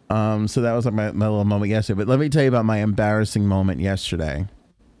 So that was like my little moment yesterday. But let me tell you about my embarrassing moment yesterday.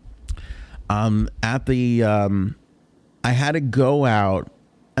 I had to go out,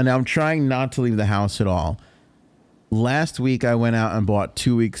 and I'm trying not to leave the house at all. Last week, I went out and bought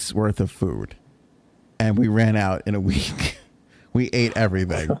 2 weeks worth of food, and we ran out in a week. We ate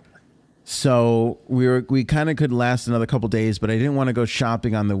everything. So we kind of could last another couple days, but I didn't want to go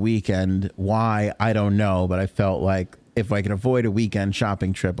shopping on the weekend. Why? I don't know, but I felt like if I can avoid a weekend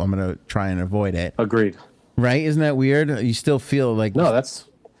shopping trip, I'm going to try and avoid it. Agreed. Right? Isn't that weird? You still feel like... No,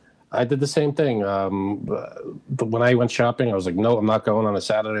 I did the same thing. When I went shopping, I was like, no, I'm not going on a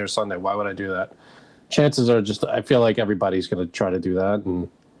Saturday or Sunday. Why would I do that? Chances are I feel like everybody's going to try to do that. And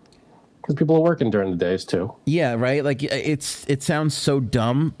because people are working during the days too. Yeah, right. Like it sounds so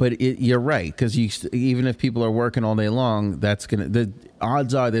dumb, but you're right. Because even if people are working all day long, the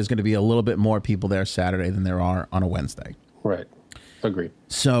odds are there's going to be a little bit more people there Saturday than there are on a Wednesday. Right. Agreed.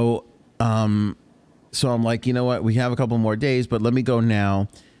 So I'm like, you know what? We have a couple more days, but let me go now.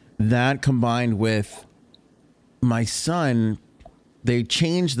 That combined with my son, they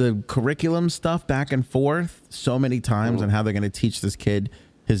changed the curriculum stuff back and forth so many times on how they're going to teach this kid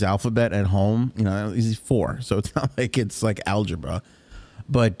his alphabet at home. You know, he's 4, so it's not like it's like algebra.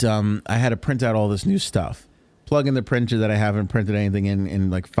 But I had to print out all this new stuff. Plug in the printer that I haven't printed anything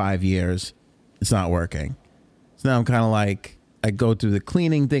in like 5 years. It's not working. So now I'm kind of like, I go through the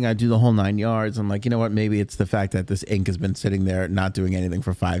cleaning thing. I do the whole 9 yards. I'm like, you know what? Maybe it's the fact that this ink has been sitting there not doing anything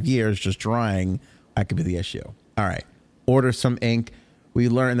for 5 years, just drying. That could be the issue. All right. Order some ink. We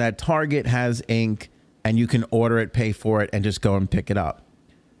learned that Target has ink and you can order it, pay for it, and just go and pick it up.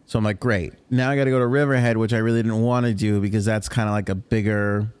 So I'm like, great. Now I got to go to Riverhead, which I really didn't want to do because that's kind of like a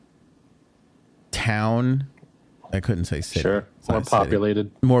bigger town. I couldn't say city. Sure. More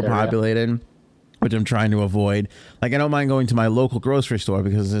populated. More populated, which I'm trying to avoid. Like, I don't mind going to my local grocery store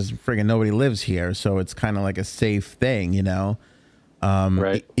because there's friggin' nobody lives here. So it's kind of like a safe thing, you know?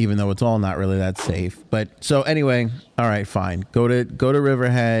 Right. Even though it's all not really that safe. But so anyway, all right, fine. Go to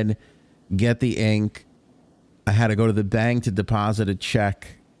Riverhead, get the ink. I had to go to the bank to deposit a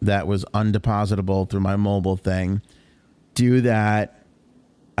check that was undepositable through my mobile thing. Do that.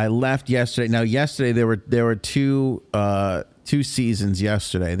 I left yesterday. Now, yesterday there were two seasons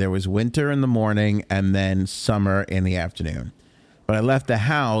yesterday. There was winter in the morning and then summer in the afternoon. But I left the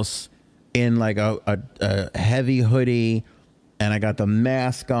house in like a heavy hoodie, and I got the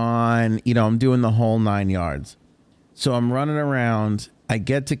mask on. You know, I'm doing the whole 9 yards. So I'm running around. I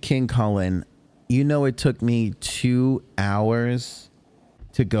get to King Cullen. You know, it took me 2 hours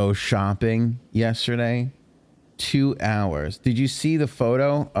to go shopping yesterday. 2 hours. Did you see the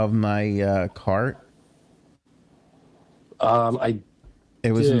photo of my cart? I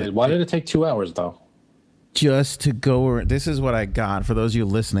did. Why did it take 2 hours though? Just to go. This is what I got. For those of you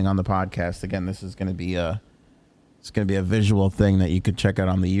listening on the podcast, again, this is going to be a visual thing that you could check out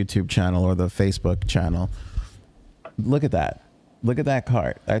on the YouTube channel or the Facebook channel. Look at that. Look at that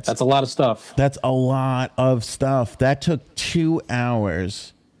cart. That's a lot of stuff. That's a lot of stuff. That took 2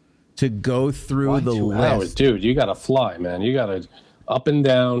 hours to go through the list. Hours? Dude, you got to fly, man. You got to up and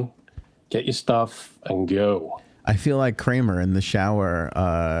down, get your stuff, and go. I feel like Kramer in the shower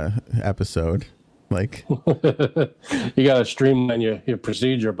episode. Like, you got to streamline your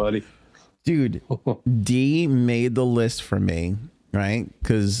procedure, buddy. Dude, D made the list for me, right?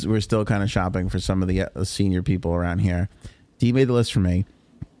 Because we're still kind of shopping for some of the senior people around here. D made the list for me.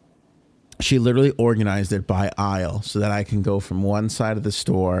 She literally organized it by aisle so that I can go from one side of the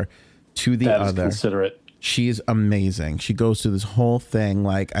store to the other. That is considerate. She's amazing. She goes through this whole thing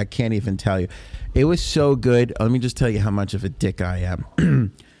like I can't even tell you. It was so good. Let me just tell you how much of a dick I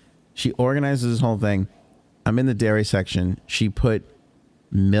am. She organizes this whole thing. I'm in the dairy section. She put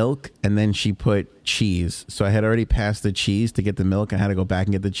milk and then she put cheese. So I had already passed the cheese to get the milk. I had to go back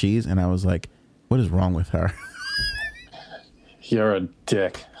and get the cheese. And I was like, what is wrong with her? You're a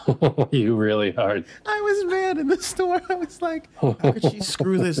dick. You really are. I was mad in the store. I was like, how could she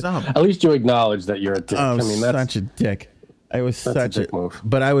screw this up? At least you acknowledge that you're a dick. I mean, that's such a dick. I was such a dick move.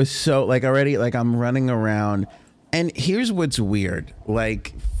 But I was so like already like I'm running around. And here's what's weird.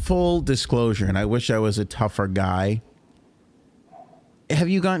 Like, full disclosure, and I wish I was a tougher guy.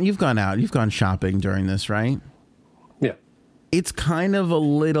 You've gone out, you've gone shopping during this, right? Yeah. It's kind of a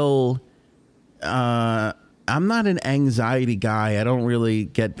little, I'm not an anxiety guy. I don't really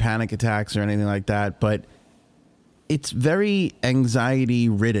get panic attacks or anything like that, but it's very anxiety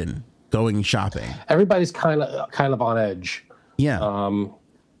ridden going shopping. Everybody's kind of on edge. Yeah.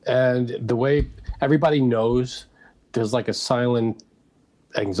 And the way everybody knows there's like a silent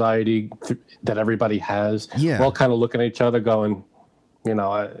anxiety that everybody has. Yeah. We're all kind of looking at each other going, you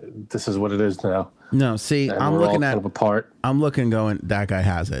know, this is what it is now. No, see, and I'm we're looking all at kind of apart. I'm looking going, that guy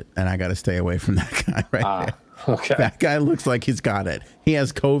has it, and I got to stay away from that guy right there. Okay. That guy looks like he's got it. He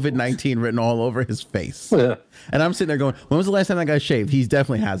has COVID-19 written all over his face. Yeah. And I'm sitting there going, when was the last time that guy shaved? He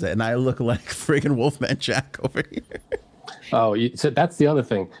definitely has it. And I look like friggin' Wolfman Jack over here. Oh, so that's the other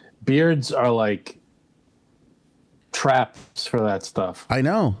thing. Beards are like traps for that stuff. I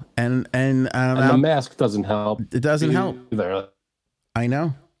know. And the mask doesn't help. It doesn't help. Either. I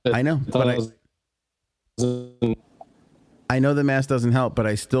know. But I know the mask doesn't help, but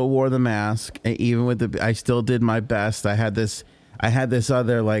I still wore the mask. Even with I still did my best. I had this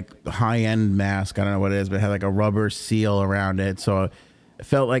other like high-end mask. I don't know what it is, but it had like a rubber seal around it. So it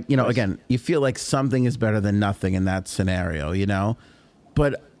felt like, you know, again, you feel like something is better than nothing in that scenario, you know?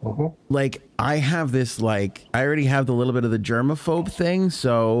 But like I have this, like, I already have the little bit of the germaphobe thing.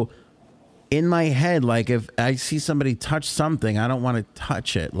 So in my head, like if I see somebody touch something, I don't want to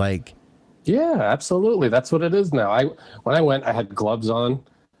touch it. Like, yeah, absolutely. That's what it is now. When I went, I had gloves on,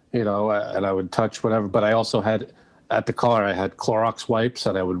 you know, and I would touch whatever. But I also had at the car, I had Clorox wipes,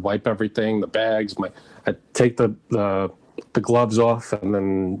 and I would wipe everything, the bags. I'd take the gloves off and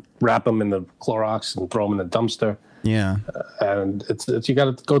then wrap them in the Clorox and throw them in the dumpster. Yeah, and it's you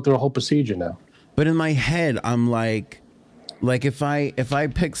got to go through a whole procedure now. But in my head, I'm like, Like if I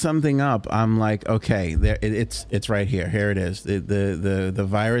pick something up, I'm like, okay, there it's right here. Here it is. The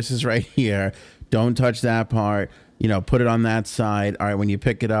virus is right here. Don't touch that part. You know, put it on that side. All right, when you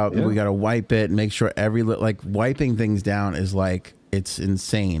pick it up, we got to wipe it. Make sure like wiping things down is like, it's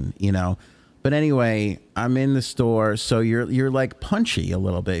insane, you know. But anyway, I'm in the store, so you're like punchy a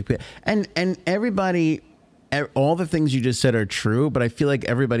little bit, and everybody. All the things you just said are true, but I feel like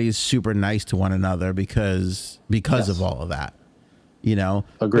everybody is super nice to one another because of all of that, you know?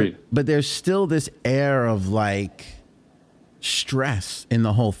 Agreed. But there's still this air of like stress in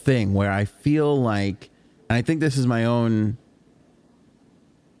the whole thing where I feel like, and I think this is my own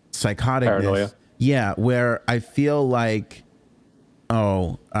psychoticness. Paranoia. Yeah, where I feel like,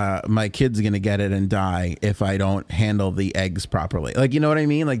 my kid's going to get it and die if I don't handle the eggs properly. Like, you know what I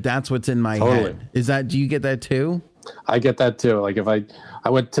mean? Like, that's what's in my head. Do you get that too? I get that too. Like if I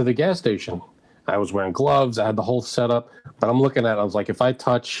went to the gas station, I was wearing gloves, I had the whole setup, but I'm looking at it, I was like, if I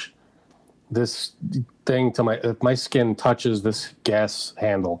touch this thing if my skin touches this gas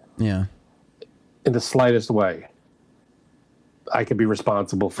handle in the slightest way, I could be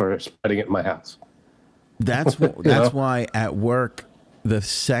responsible for spreading it in my house. That's why at work, the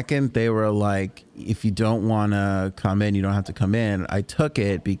second they were like, if you don't want to come in, you don't have to come in. I took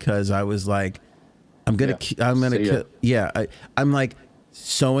it because I was like, I'm like,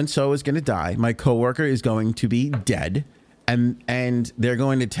 so-and-so is going to die. My coworker is going to be dead, and they're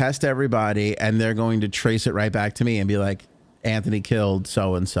going to test everybody, and they're going to trace it right back to me and be like, Anthony killed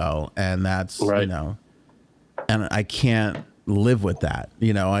so-and-so. And that's, right. You know, and I can't live with that.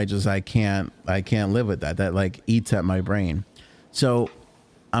 You know, I can't live with that. That like eats at my brain. So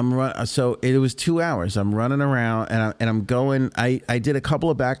so it was 2 hours. I'm running around and I'm going, I did a couple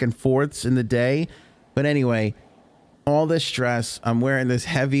of back and forths in the day, but anyway, all this stress, I'm wearing this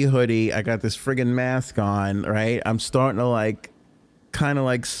heavy hoodie. I got this friggin' mask on, right? I'm starting to like, kind of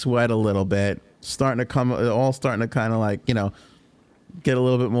like sweat a little bit, starting to kind of like, you know, get a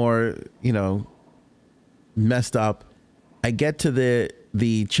little bit more, you know, messed up. I get to the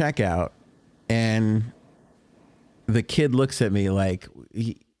checkout and the kid looks at me like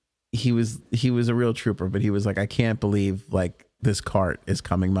he was a real trooper, but he was like, I can't believe like this cart is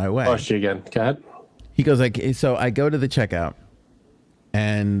coming my way. Oh, she again. Go ahead. He goes like, so I go to the checkout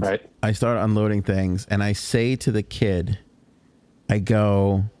and I start unloading things and I say to the kid, I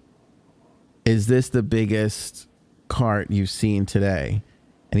go, is this the biggest cart you've seen today?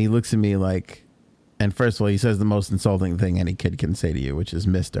 And he looks at me like, and first of all, he says the most insulting thing any kid can say to you, which is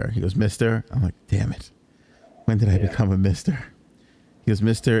Mister. He goes, Mister? I'm like, damn it. When did I become a Mister? He goes,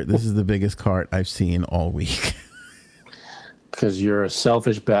 Mister, this is the biggest cart I've seen all week. Because you're a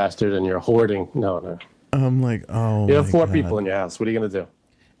selfish bastard and you're hoarding. No. I'm like, oh, you have 4 people in your house. What are you going to do?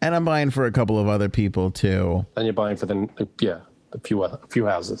 And I'm buying for a couple of other people too. And you're buying for a few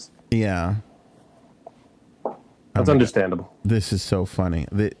houses. Yeah. That's understandable. This is so funny.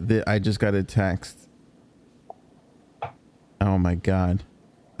 I just got a text. Oh my God.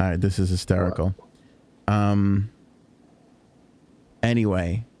 All right, this is hysterical.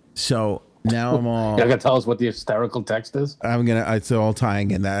 Anyway, so now I'm all... You're going to tell us what the hysterical text is? It's all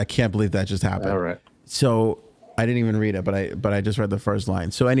tying in that. I can't believe that just happened. All right. So I didn't even read it, but I just read the first line.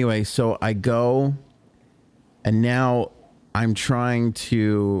 So anyway, so I go and now I'm trying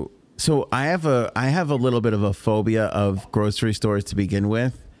to... So I have a little bit of a phobia of grocery stores to begin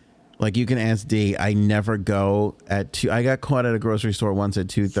with. Like you can ask D, I never go at 2. I got caught at a grocery store once at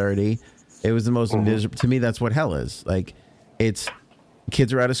 2:30. It was the most miserable. To me, that's what hell is. Like it's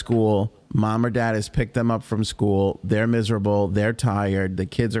kids are out of school. Mom or dad has picked them up from school. They're miserable. They're tired. The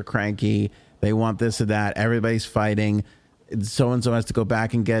kids are cranky. They want this or that. Everybody's fighting. So-and-so has to go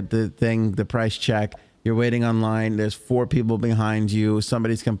back and get the price check. You're waiting online. There's 4 people behind you.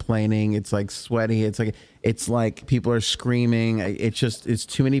 Somebody's complaining. It's like sweaty. It's like people are screaming. It's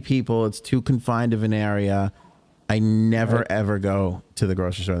too many people. It's too confined of an area. I never ever go to the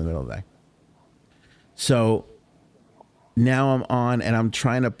grocery store in the middle of the day. So now I'm on and I'm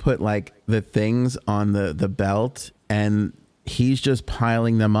trying to put like the things on the belt and he's just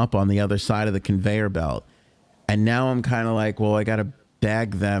piling them up on the other side of the conveyor belt. And now I'm kind of like, well, I got to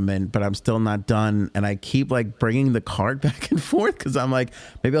bag them but I'm still not done. And I keep like bringing the cart back and forth because I'm like,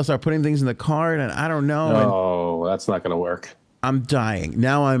 maybe I'll start putting things in the cart and I don't know. No, that's not going to work. I'm dying.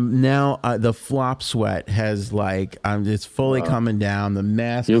 Now the flop sweat has like, it's fully coming down. The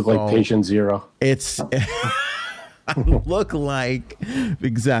mask. You look like patient zero. I look like,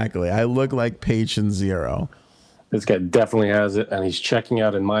 exactly. I look like patient zero. This guy definitely has it and he's checking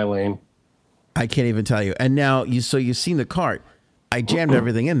out in my lane. I can't even tell you. And now you've seen the cart. I jammed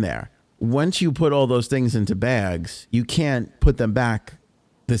everything in there. once you put all those things into bags, you can't put them back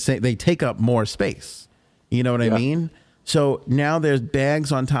the same. They take up more space. You know what I mean? So now there's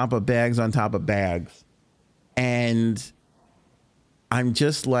bags on top of bags on top of bags. And I'm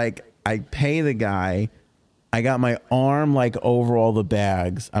just like, I pay the guy. I got my arm like over all the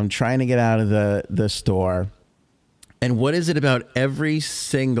bags. I'm trying to get out of the store. And what is it about every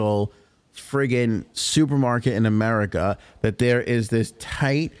single friggin' supermarket in America that there is this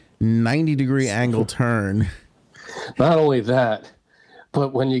tight 90-degree angle turn? Not only that,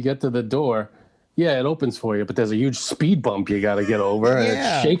 but when you get to the door, yeah, it opens for you, but there's a huge speed bump you got to get over, and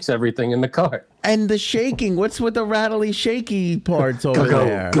it shakes everything in the cart. And the shaking, what's with the rattly, shaky parts over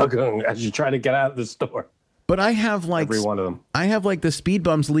there? As you try to get out of the store. But I have like every one of them. I have like the speed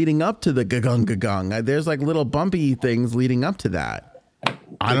bumps leading up to the gagung. There's like little bumpy things leading up to that.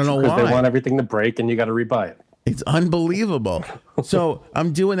 I don't know why. Because they want everything to break, and you got to rebuy it. It's unbelievable. So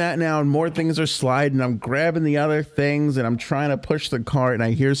I'm doing that now, and more things are sliding. I'm grabbing the other things, and I'm trying to push the cart, and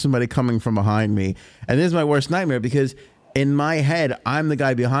I hear somebody coming from behind me. And this is my worst nightmare, because in my head, I'm the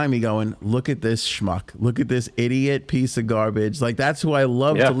guy behind me going, look at this schmuck. Look at this idiot piece of garbage. Like, that's who I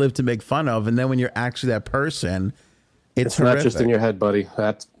love to live to make fun of. And then when you're actually that person, it's horrific. Not just in your head, buddy.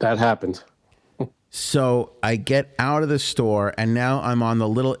 That happened. So I get out of the store, and now I'm on the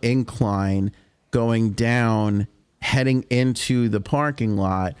little incline going down, heading into the parking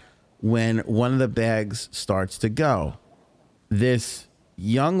lot, when one of the bags starts to go. This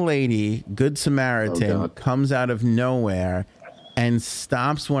young lady, Good Samaritan, comes out of nowhere and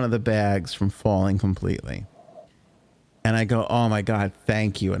stops one of the bags from falling completely. And I go, oh my God,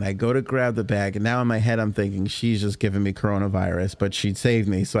 thank you. And I go to grab the bag, and now in my head I'm thinking, she's just giving me coronavirus, but she saved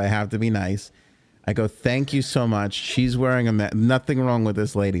me, so I have to be nice. I go, thank you so much. She's wearing a mask. Nothing wrong with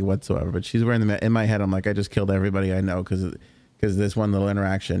this lady whatsoever, but she's wearing the mask. In my head, I'm like, I just killed everybody I know because this one little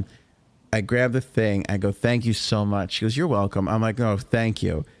interaction. I grab the thing. I go, thank you so much. She goes, you're welcome. I'm like, no, thank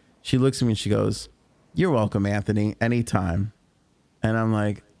you. She looks at me and she goes, you're welcome, Anthony, anytime. And I'm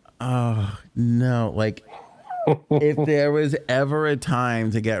like, oh, no. Like, if there was ever a time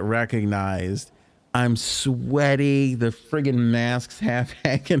to get recognized, I'm sweaty. The friggin' mask's half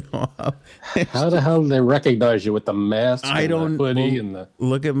hanging off. How the hell do they recognize you with the mask? I don't. The hoodie and the...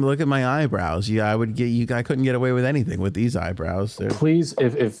 Look at my eyebrows. Yeah, I would get you. I couldn't get away with anything with these eyebrows. Please,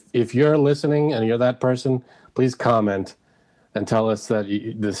 if you're listening and you're that person, please comment and tell us that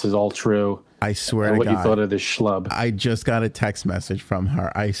this is all true. I swear to God. What you thought of this schlub. I just got a text message from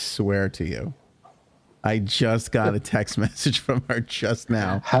her. I swear to you. I just got a text message from her just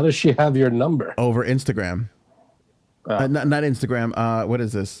now. How does she have your number? Over Instagram. Not Instagram. What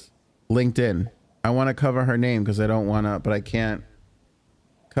is this? LinkedIn. I want to cover her name because I don't want to, but I can't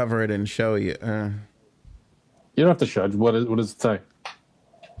cover it and show you. You don't have to show. What does it say?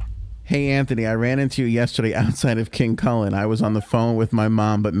 Hey, Anthony, I ran into you yesterday outside of King Cullen. I was on the phone with my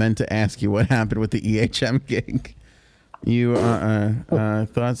mom, but meant to ask you what happened with the EHM gig. You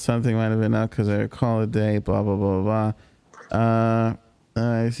thought something might have been up because I call a day, blah, blah, blah, blah.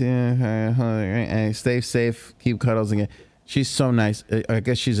 Stay safe, keep cuddles again. She's so nice. I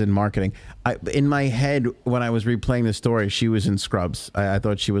guess she's in marketing. In my head, when I was replaying the story, she was in Scrubs. I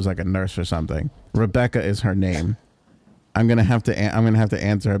thought she was like a nurse or something. Rebecca is her name. I'm gonna have to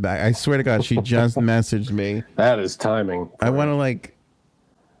answer her back. I swear to God, she just messaged me. That is timing. I want to like.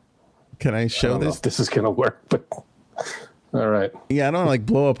 Can I show this? This is gonna work, but. All right. Yeah, I don't like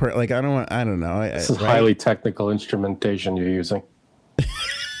blow up her. Like, I don't know. This is highly technical instrumentation you're using.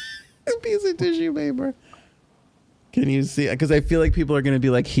 A piece of tissue paper. Can you see? Because I feel like people are going to be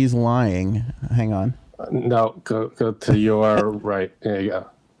like, he's lying. Hang on. No, go to your right. There you go.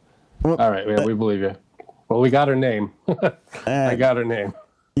 Well, all right, we believe you. Well, we got her name. I got her name.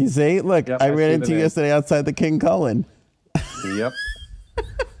 You see? Look, yep, I ran into you yesterday outside the King Cullen. Yep.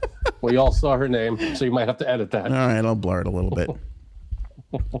 We all saw her name, so you might have to edit that. All right, I'll blur it a little bit.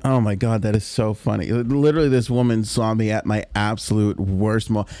 Oh my God, that is so funny. Literally, this woman saw me at my absolute worst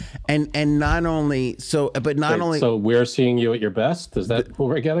moment, and not only so, but not only. So we're seeing you at your best. Is that what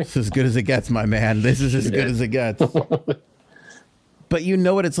we're getting? It's as good as it gets, my man. This is as good as it gets. But you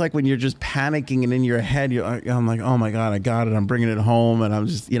know what it's like when you're just panicking, and in your head, I'm like, oh my God, I got it. I'm bringing it home, and I'm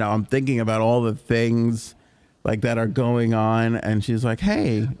just, I'm thinking about all the things like that are going on, and she's like,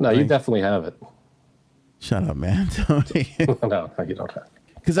 hey. No, you definitely have it. Shut up, man, Tony. No, you don't have it.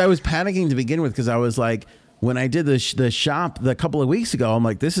 Because I was panicking to begin with, because I was like, when I did the shop a couple of weeks ago, I'm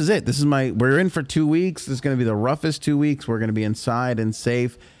like, this is it. We're in for 2 weeks. This is going to be the roughest 2 weeks. We're going to be inside and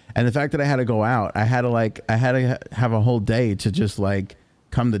safe. And the fact that I had to go out, I had to have a whole day to just like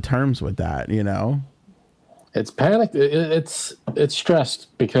come to terms with that, It's panicked. It's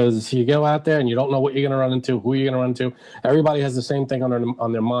stressed because you go out there and you don't know what you're going to run into, who you're going to run into. Everybody has the same thing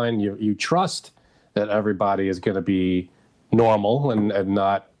on their mind. You trust that everybody is going to be normal and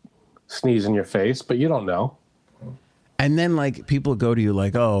not sneeze in your face, but you don't know. And then like people go to you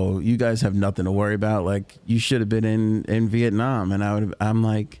like, oh, you guys have nothing to worry about. Like you should have been in Vietnam. And I'm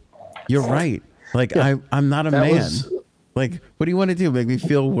like, you're right. Like yeah, I'm not a man. Like, what do you want to do? Make me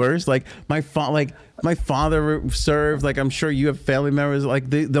feel worse? Like my father served. Like I'm sure you have family members. Like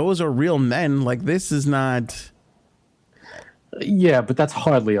those are real men. Like this is not. Yeah, but that's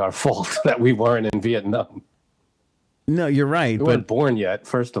hardly our fault that we weren't in Vietnam. No, you're right. We weren't born yet,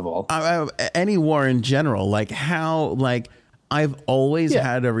 first of all. Any war in general, like how, like I've always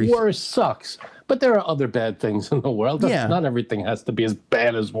had a... war sucks, but there are other bad things in the world. Yeah. Not everything has to be as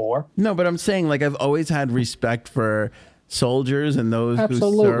bad as war. No, but I'm saying like I've always had respect for soldiers and those who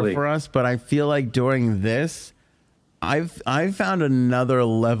serve for us. But I feel like during this, I've found another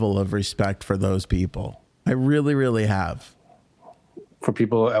level of respect for those people. I really, really have. For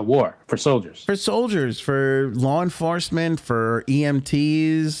people at war, for soldiers, for law enforcement, for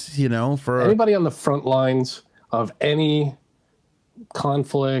EMTs, you know, for anybody on the front lines of any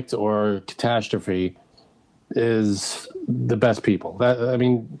conflict or catastrophe is the best people.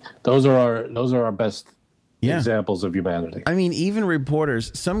 Those are our best examples of humanity. I mean, even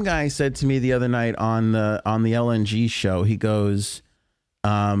reporters. Some guy said to me the other night on the LNG show, he goes,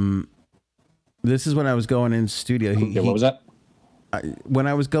 "This is when I was going in studio." What was that? When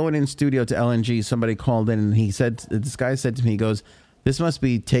I was going in studio to LNG, somebody called in and this guy said to me, he goes, "This must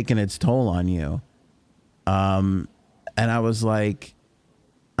be taking its toll on you." And I was like,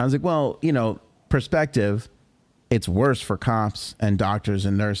 well, you know, perspective, it's worse for cops and doctors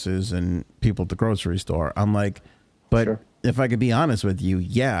and nurses and people at the grocery store. I'm like, but sure. If I could be honest with you,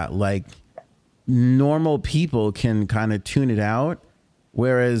 yeah, like normal people can kind of tune it out.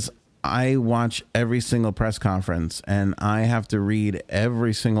 Whereas I watch every single press conference and I have to read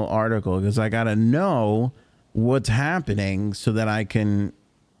every single article because I got to know what's happening so that I can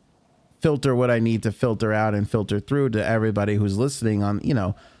filter what I need to filter out and filter through to everybody who's listening on, you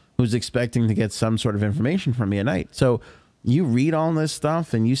know, who's expecting to get some sort of information from me at night. So you read all this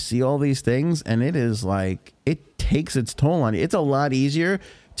stuff and you see all these things and it is like, it takes its toll on you. It's a lot easier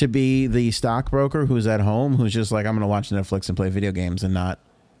to be the stockbroker who's at home, who's just like, I'm going to watch Netflix and play video games and not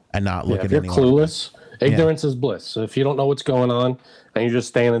look at anyone. If you're clueless, ignorance is bliss. So if you don't know what's going on and you're just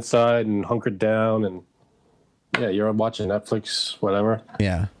staying inside and hunkered down and you're watching Netflix, whatever.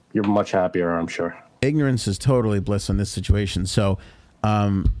 Yeah. You're much happier, I'm sure. Ignorance is totally bliss in this situation. So,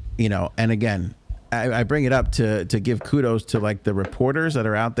 you know, and again, I bring it up to give kudos to like the reporters that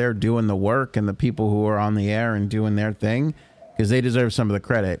are out there doing the work and the people who are on the air and doing their thing because they deserve some of the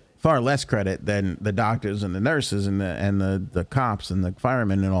credit. Far less credit than the doctors and the nurses and the cops and the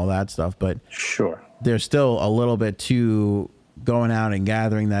firemen and all that stuff. But sure, there's still a little bit to going out and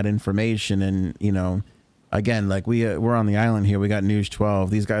gathering that information. And, you know, again, like we're on the island here. We got News 12.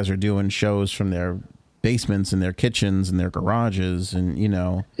 These guys are doing shows from their basements and their kitchens and their garages. And, you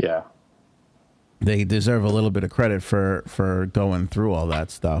know, yeah, they deserve a little bit of credit for going through all that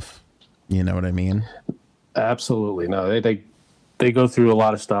stuff. You know what I mean? Absolutely. No, they go through a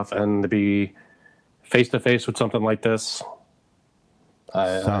lot of stuff, and to be face to face with something like this,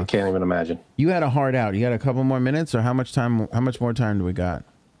 I can't even imagine. You had a hard out. You got a couple more minutes, or how much more time do we got?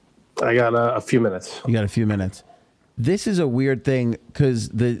 I got a few minutes. You got a few minutes. This is a weird thing because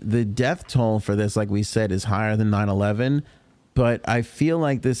the death toll for this, like we said, is higher than 9/11, but I feel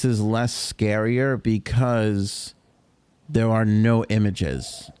like this is less scarier because there are no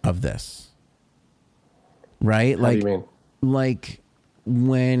images of this. Right? How do you mean? Like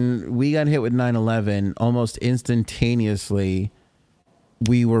when we got hit with 9/11, almost instantaneously,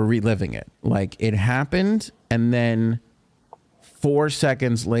 we were reliving it. Like it happened, and then 4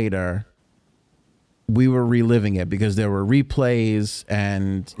 seconds later, we were reliving it because there were replays,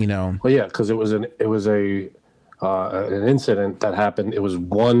 and you know. Well, yeah, because it was an incident that happened. It was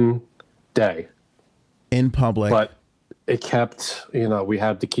one day in public, but it kept. You know, we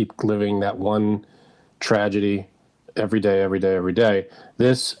had to keep living that one tragedy. Every day.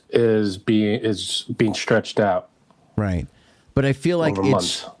 This is being stretched out. Right. But I feel like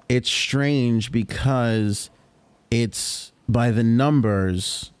it's strange because it's by the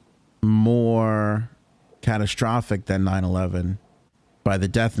numbers more catastrophic than 9/11 by the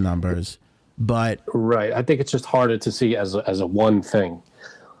death numbers. But right. I think it's just harder to see as a one thing.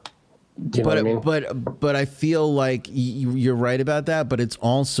 Do you know what I mean? But I feel like you're right about that, but it's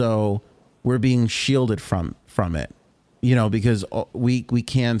also we're being shielded from it. You know, because we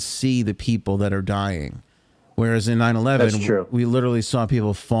can't see the people that are dying. Whereas in That's 9/11, true. we literally saw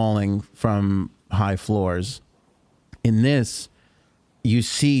people falling from high floors. In this, you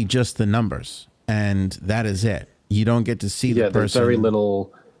see just the numbers, and that is it. You don't get to see the person. There's very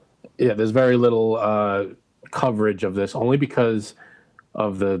little. Yeah, there's very little coverage of this, only because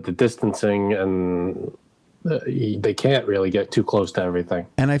of the distancing, and they can't really get too close to everything.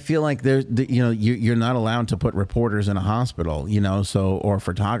 And I feel like you're not allowed to put reporters in a hospital, or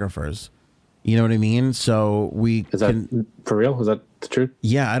photographers. You know what I mean? So Is that for real? Is that the truth?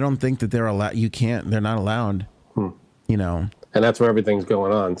 Yeah, I don't think that they're allowed. They're not allowed. And that's where everything's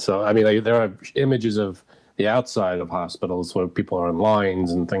going on. So, I mean, there are images of the outside of hospitals where people are in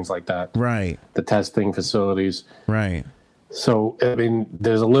lines and things like that. Right. The testing facilities. Right. So, I mean,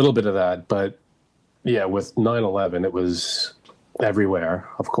 there's a little bit of that. But, yeah, with 9/11, it was everywhere,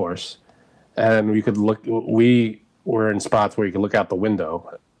 of course. And we were in spots where you could look out the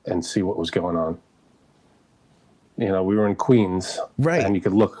window and see what was going on. We were in Queens. Right. And you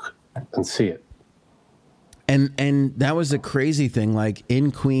could look and see it. And that was a crazy thing, like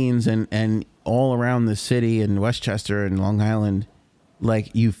in Queens and all around the city and Westchester and Long Island,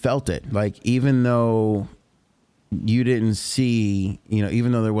 like you felt it. Like even though you didn't see,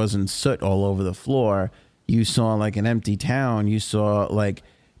 even though there wasn't soot all over the floor, you saw like an empty town. You saw like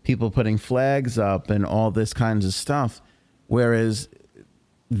people putting flags up and all this kinds of stuff. Whereas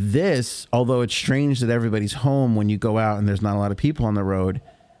this, although it's strange that everybody's home when you go out and there's not a lot of people on the road,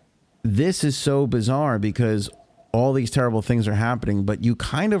 this is so bizarre because all these terrible things are happening, but you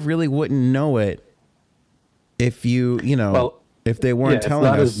kind of really wouldn't know it if if they weren't telling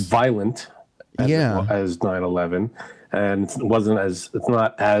us. It's not as violent as 9/11, and it's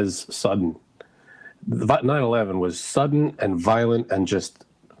not as sudden. 9/11 was sudden and violent and just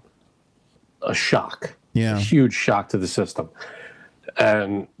a shock. Yeah. A huge shock to the system.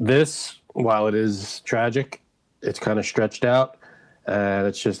 And this, while it is tragic, it's kind of stretched out. And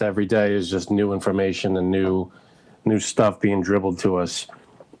it's just every day is just new information and new stuff being dribbled to us.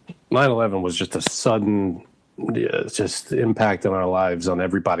 9/11 was just a sudden, just impact on our lives, on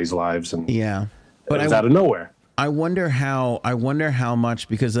everybody's lives, and but it was out of nowhere. I wonder how much,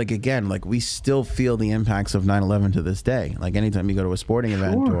 because like again, like we still feel the impacts of 9/11 to this day. Like anytime you go to a sporting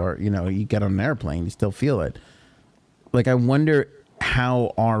event or you get on an airplane, you still feel it. Like I wonder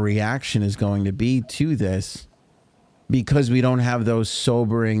how our reaction is going to be to this. Because we don't have those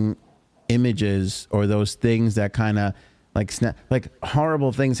sobering images or those things that kind of like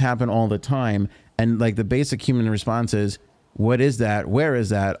horrible things happen all the time. And like the basic human response is, what is that? Where is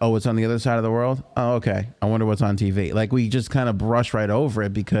that? Oh, it's on the other side of the world. Oh, okay. I wonder what's on TV. Like we just kind of brush right over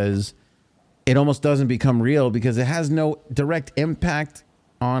it because it almost doesn't become real because it has no direct impact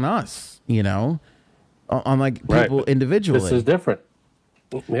on us, on like people individually. This is different.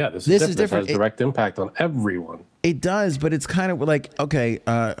 Yeah, this is different. It has direct impact on everyone. It does, but it's kind of like, okay,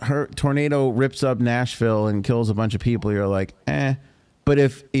 her tornado rips up Nashville and kills a bunch of people. You're like, eh. But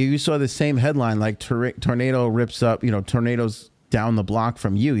if you saw the same headline, like tornado rips up, tornadoes down the block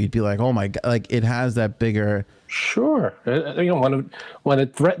from you, you'd be like, oh my God, like it has that bigger. Sure. When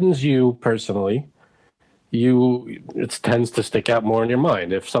it threatens you personally, it tends to stick out more in your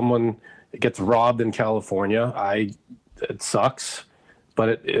mind. If someone gets robbed in California, it sucks,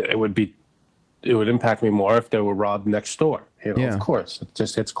 but it would impact me more if they were robbed next door. Of course, it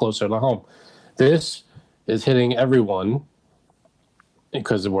just hits closer to home. This is hitting everyone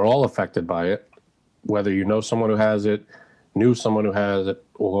because we're all affected by it, whether you know someone who has it, knew someone who has it,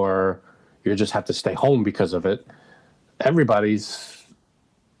 or you just have to stay home because of it. Everybody's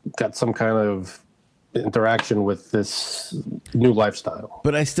got some kind of interaction with this new lifestyle.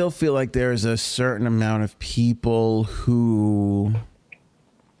 But I still feel like there's a certain amount of people who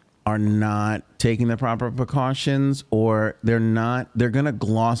are not taking the proper precautions, or they're going to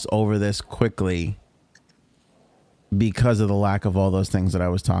gloss over this quickly because of the lack of all those things that I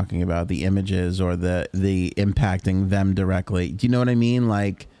was talking about, the images or the impacting them directly. Do you know what I mean?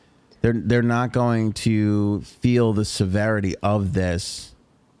 Like they're not going to feel the severity of this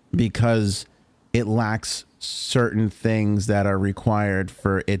because it lacks certain things that are required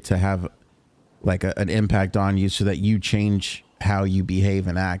for it to have like an impact on you so that you change how you behave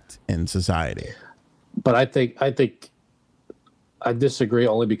and act in society. But I think I disagree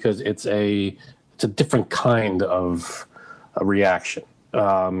only because it's a different kind of a reaction.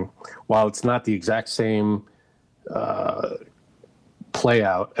 While it's not the exact same play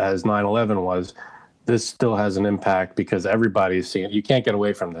out as 9/11 was, this still has an impact because everybody's seeing it. You can't get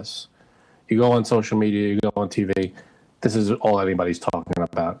away from this. You go on social media, you go on TV, this is all anybody's talking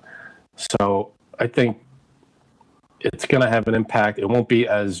about. So I think it's going to have an impact. It won't be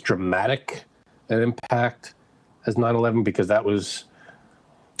as dramatic an impact as 9/11 because that was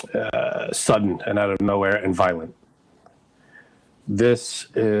sudden and out of nowhere and violent. This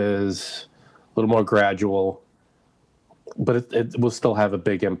is a little more gradual, but it will still have a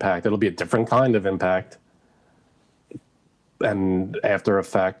big impact. It'll be a different kind of impact and after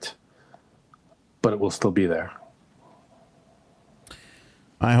effect, but it will still be there.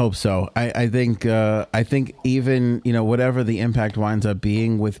 I hope so. I think even, whatever the impact winds up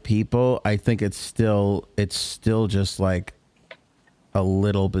being with people, I think it's still just like a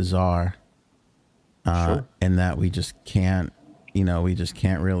little bizarre, Sure. in that we just can't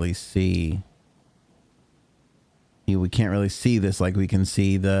really see. We can't really see this like we can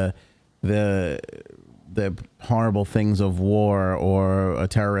see the horrible things of war or a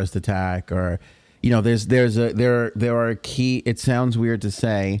terrorist attack, or there are key, it sounds weird to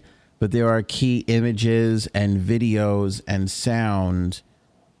say, but there are key images and videos and sound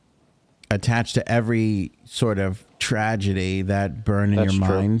attached to every sort of tragedy that burn in That's your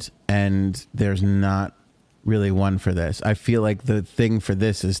true. mind, and there's not really one for this. I feel like the thing for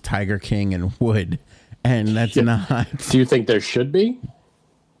this is Tiger King and Wood, and that's not. Do you think there should be?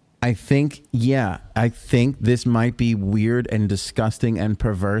 I think this might be weird and disgusting and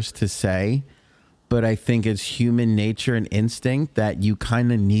perverse to say, but I think it's human nature and instinct that you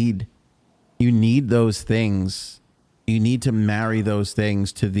kind of need those things. You need to marry those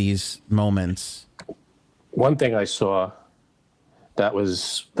things to these moments. One thing I saw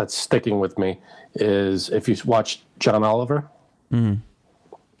that's sticking with me is if you watch John Oliver,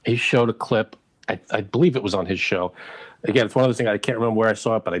 he showed a clip. I believe it was on his show. Again, it's one of those things, I can't remember where I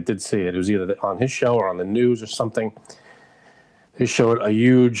saw it, but I did see it. It was either on his show or on the news or something. He showed a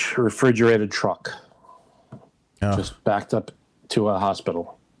huge refrigerated truck just backed up to a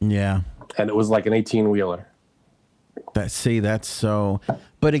hospital. Yeah. And it was like an 18-wheeler. That's so.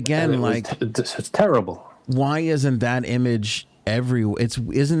 But again, it's terrible. Why isn't that image everywhere?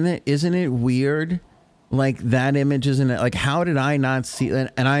 Isn't it weird? Like that image isn't it? Like, how did I not see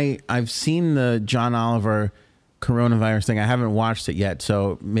it? And I've seen the John Oliver coronavirus thing. I haven't watched it yet,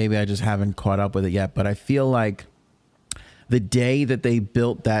 so maybe I just haven't caught up with it yet. But I feel like the day that they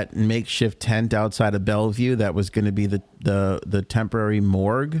built that makeshift tent outside of Bellevue that was going to be the temporary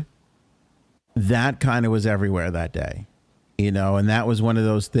morgue, that kind of was everywhere that day, and that was one of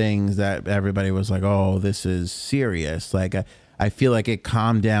those things that everybody was like, oh, this is serious. Like, I feel like it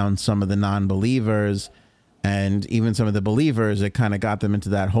calmed down some of the non-believers, and even some of the believers, it kind of got them into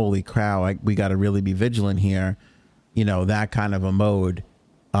that holy cow, we got to really be vigilant here, that kind of a mode.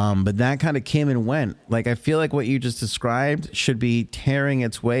 But that kind of came and went. Like, I feel like what you just described should be tearing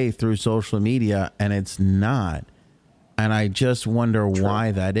its way through social media, and it's not. And I just wonder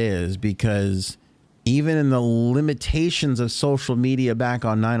why that is, because even in the limitations of social media back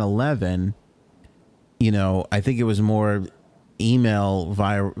on 9/11, I think it was more email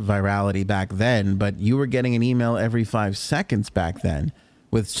virality back then, but you were getting an email every 5 seconds back then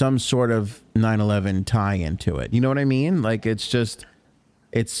with some sort of 9/11 tie into it. You know what I mean? Like, it's just,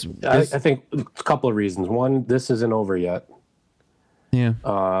 I think a couple of reasons. One, this isn't over yet. Yeah.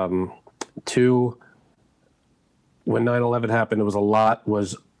 Two, when 9/11 happened,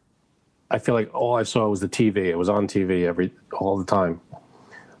 I feel like all I saw was the TV. It was on TV all the time.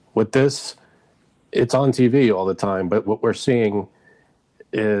 With this, it's on TV all the time, but what we're seeing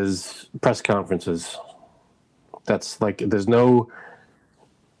is press conferences. That's like, there's no,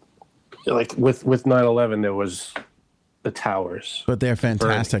 like with 9/11, there was the towers. But they're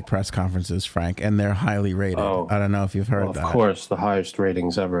fantastic press conferences, Frank, and they're highly rated. Oh. I don't know if you've heard that. Of course, the highest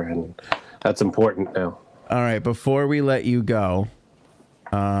ratings ever, and that's important now. All right, before we let you go,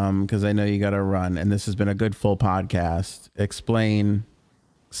 because I know you got to run, and this has been a good full podcast, explain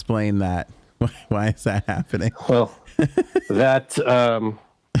that. Why is that happening? Well, that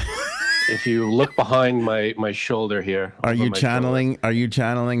if you look behind my shoulder here, Are you channeling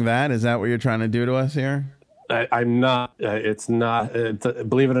that? Is that what you're trying to do to us here? I'm not. It's not.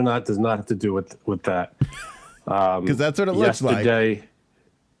 Believe it or not, does not have to do with that. Because that's what it looks like. Yesterday,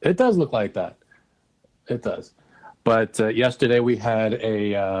 it does look like that. It does. But yesterday we had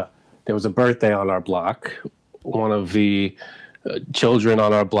there was a birthday on our block. One of the children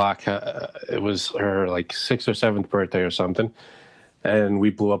on our block, it was her like 6th or 7th birthday or something. And we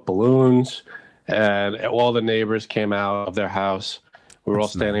blew up balloons, and all the neighbors came out of their house. We were all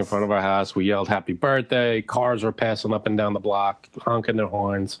standing in front of our house. We yelled happy birthday. Cars were passing up and down the block, honking their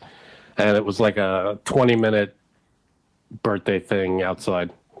horns. And it was like a 20-minute birthday thing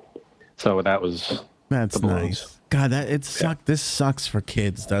outside. So that's nice. God, this sucks for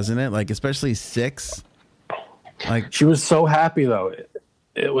kids, doesn't it? Like, especially 6. Like, she was so happy though.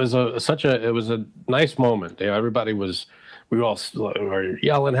 it was a nice moment. You know, we were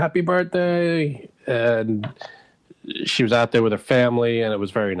yelling happy birthday, and she was out there with her family, and it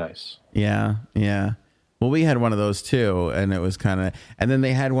was very nice. Yeah. Well, we had one of those too, and it was kind of. And then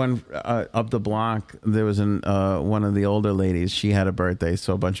they had one up the block. There was one of the older ladies. She had a birthday,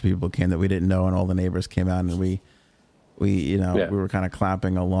 so a bunch of people came that we didn't know, and all the neighbors came out, and we we were kind of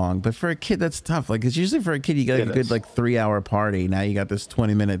clapping along. But for a kid, that's tough. Like, it's usually for a kid, you get a good 3-hour party. Now you got this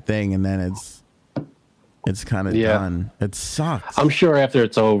 20-minute thing, and then it's kind of done. It sucks. I'm sure after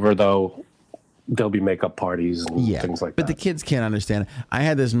it's over, though, there'll be makeup parties and things like that. But the kids can't understand. I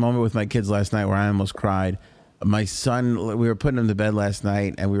had this moment with my kids last night where I almost cried. My son, we were putting him to bed last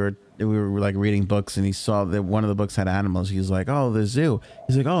night, and we were like reading books, and he saw that one of the books had animals. He was like, "Oh, the zoo."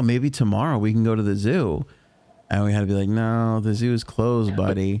 He's like, "Oh, maybe tomorrow we can go to the zoo." And we had to be like, "No, the zoo is closed,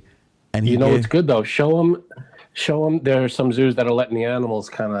 buddy." And it's good though. Show them. There are some zoos that are letting the animals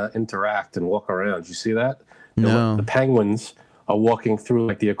kind of interact and walk around. You see that? No. The penguins are walking through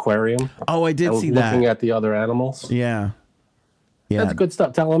like the aquarium. Oh, I did see that. Looking at the other animals. Yeah. That's good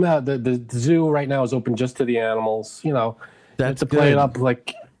stuff. Tell them that the zoo right now is open just to the animals. You know, that's to play it up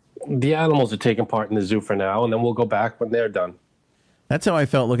like the animals are taking part in the zoo for now, and then we'll go back when they're done. That's how I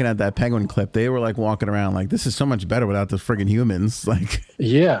felt looking at that penguin clip. They were like walking around like, this is so much better without the friggin' humans. Like,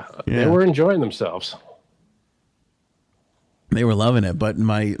 yeah, they were enjoying themselves. They were loving it. But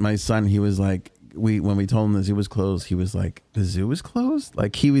my son, he was like, when we told him the zoo was closed, he was like, the zoo was closed?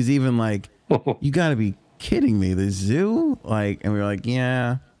 Like, he was even like, you got to be kidding me, the zoo? Like, and we were like,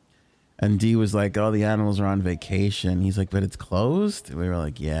 yeah. And D was like, oh, the animals are on vacation. He's like, but it's closed? And we were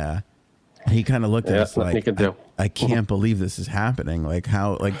like, yeah. And he kind of looked at us like, I can't believe this is happening. Like,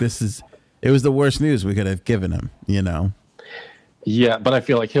 how, like, it was the worst news we could have given him, you know? Yeah, but I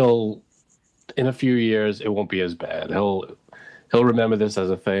feel like in a few years, it won't be as bad. He'll remember this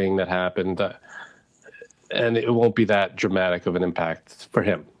as a thing that happened, and it won't be that dramatic of an impact for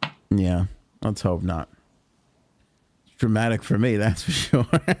him. Yeah, let's hope not. Dramatic for me, that's for sure.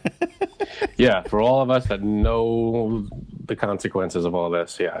 Yeah, for all of us that know the consequences of all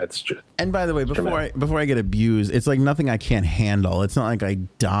this, it's true. And by the way, before I get abused, it's like nothing I can't handle. It's not like I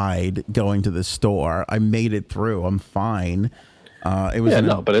died going to the store. I made it through. I'm fine. It was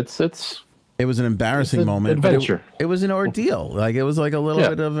but it was an embarrassing moment. Adventure. It was an ordeal. Like, it was like a little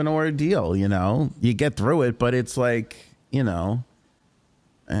bit of an ordeal. You know, you get through it, but it's like, you know,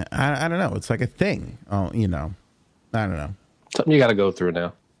 I don't know. It's like a thing. Oh, you know. I don't know. Something you got to go through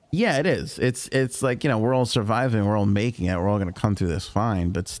now. Yeah, it is. It's like, you know, we're all surviving. We're all making it. We're all going to come through this fine.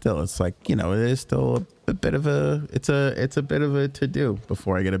 But still, it's like, you know, it is still a bit of a to-do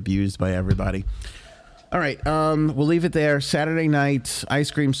before I get abused by everybody. All right. We'll leave it there. Saturday night,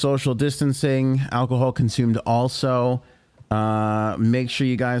 ice cream, social distancing, alcohol consumed also. Make sure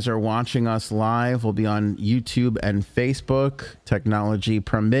you guys are watching us live. We'll be on YouTube and Facebook, technology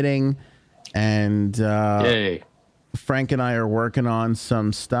permitting. And yay. Frank and I are working on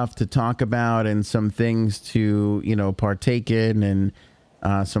some stuff to talk about and some things to, you know, partake in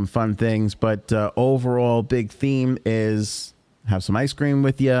and some fun things. But overall, big theme is have some ice cream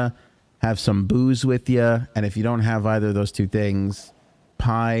with you, have some booze with you. And if you don't have either of those two things,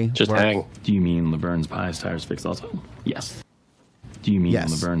 pie. Just hang. Do you mean Laverne's Pies Tires Fixed also? Yes. Do you mean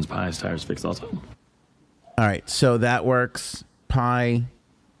Laverne's Pies Tires Fixed also? All right. So that works. Pie,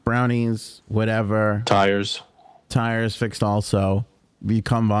 brownies, whatever. Tires fixed also. You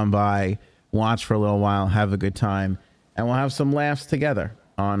come on by, watch for a little while, have a good time, and we'll have some laughs together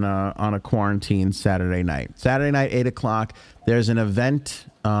on a quarantine Saturday night. Saturday night, 8 o'clock. There's an event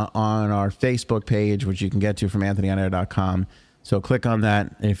on our Facebook page, which you can get to from anthonyonair.com. So click on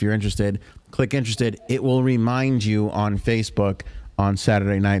that. And if you're interested, click interested. It will remind you on Facebook on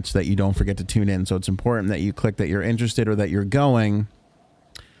Saturday night so that you don't forget to tune in. So it's important that you click that you're interested or that you're going.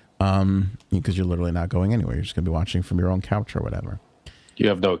 Because you're literally not going anywhere. You're just going to be watching from your own couch or whatever. You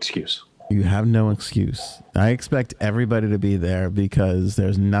have no excuse. You have no excuse. I expect everybody to be there because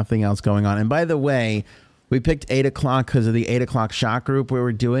there's nothing else going on. And by the way, we picked 8 o'clock because of the 8 o'clock shot group we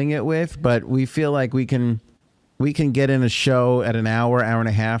were doing it with, but we feel like we can get in a show at an hour and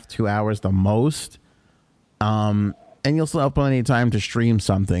a half, 2 hours the most. And you'll still have plenty of time to stream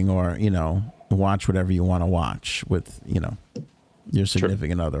something or, you know, watch whatever you want to watch with, you know, your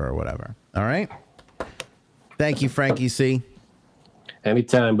significant other or whatever. All right. Thank you, Frankie C.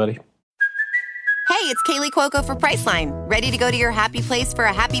 Anytime, buddy. Hey, it's Kaylee Cuoco for Priceline. Ready to go to your happy place for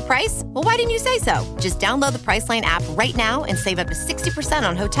a happy price? Well, why didn't you say so? Just download the Priceline app right now and save up to 60%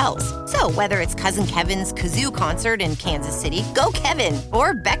 on hotels. So whether it's Cousin Kevin's Kazoo Concert in Kansas City, go Kevin,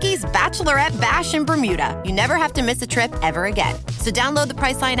 or Becky's Bachelorette Bash in Bermuda, you never have to miss a trip ever again. So download the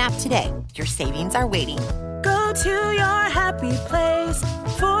Priceline app today. Your savings are waiting. Go to your happy place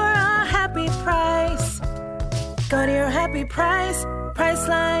for a happy price. Go to your happy price,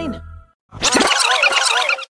 Priceline.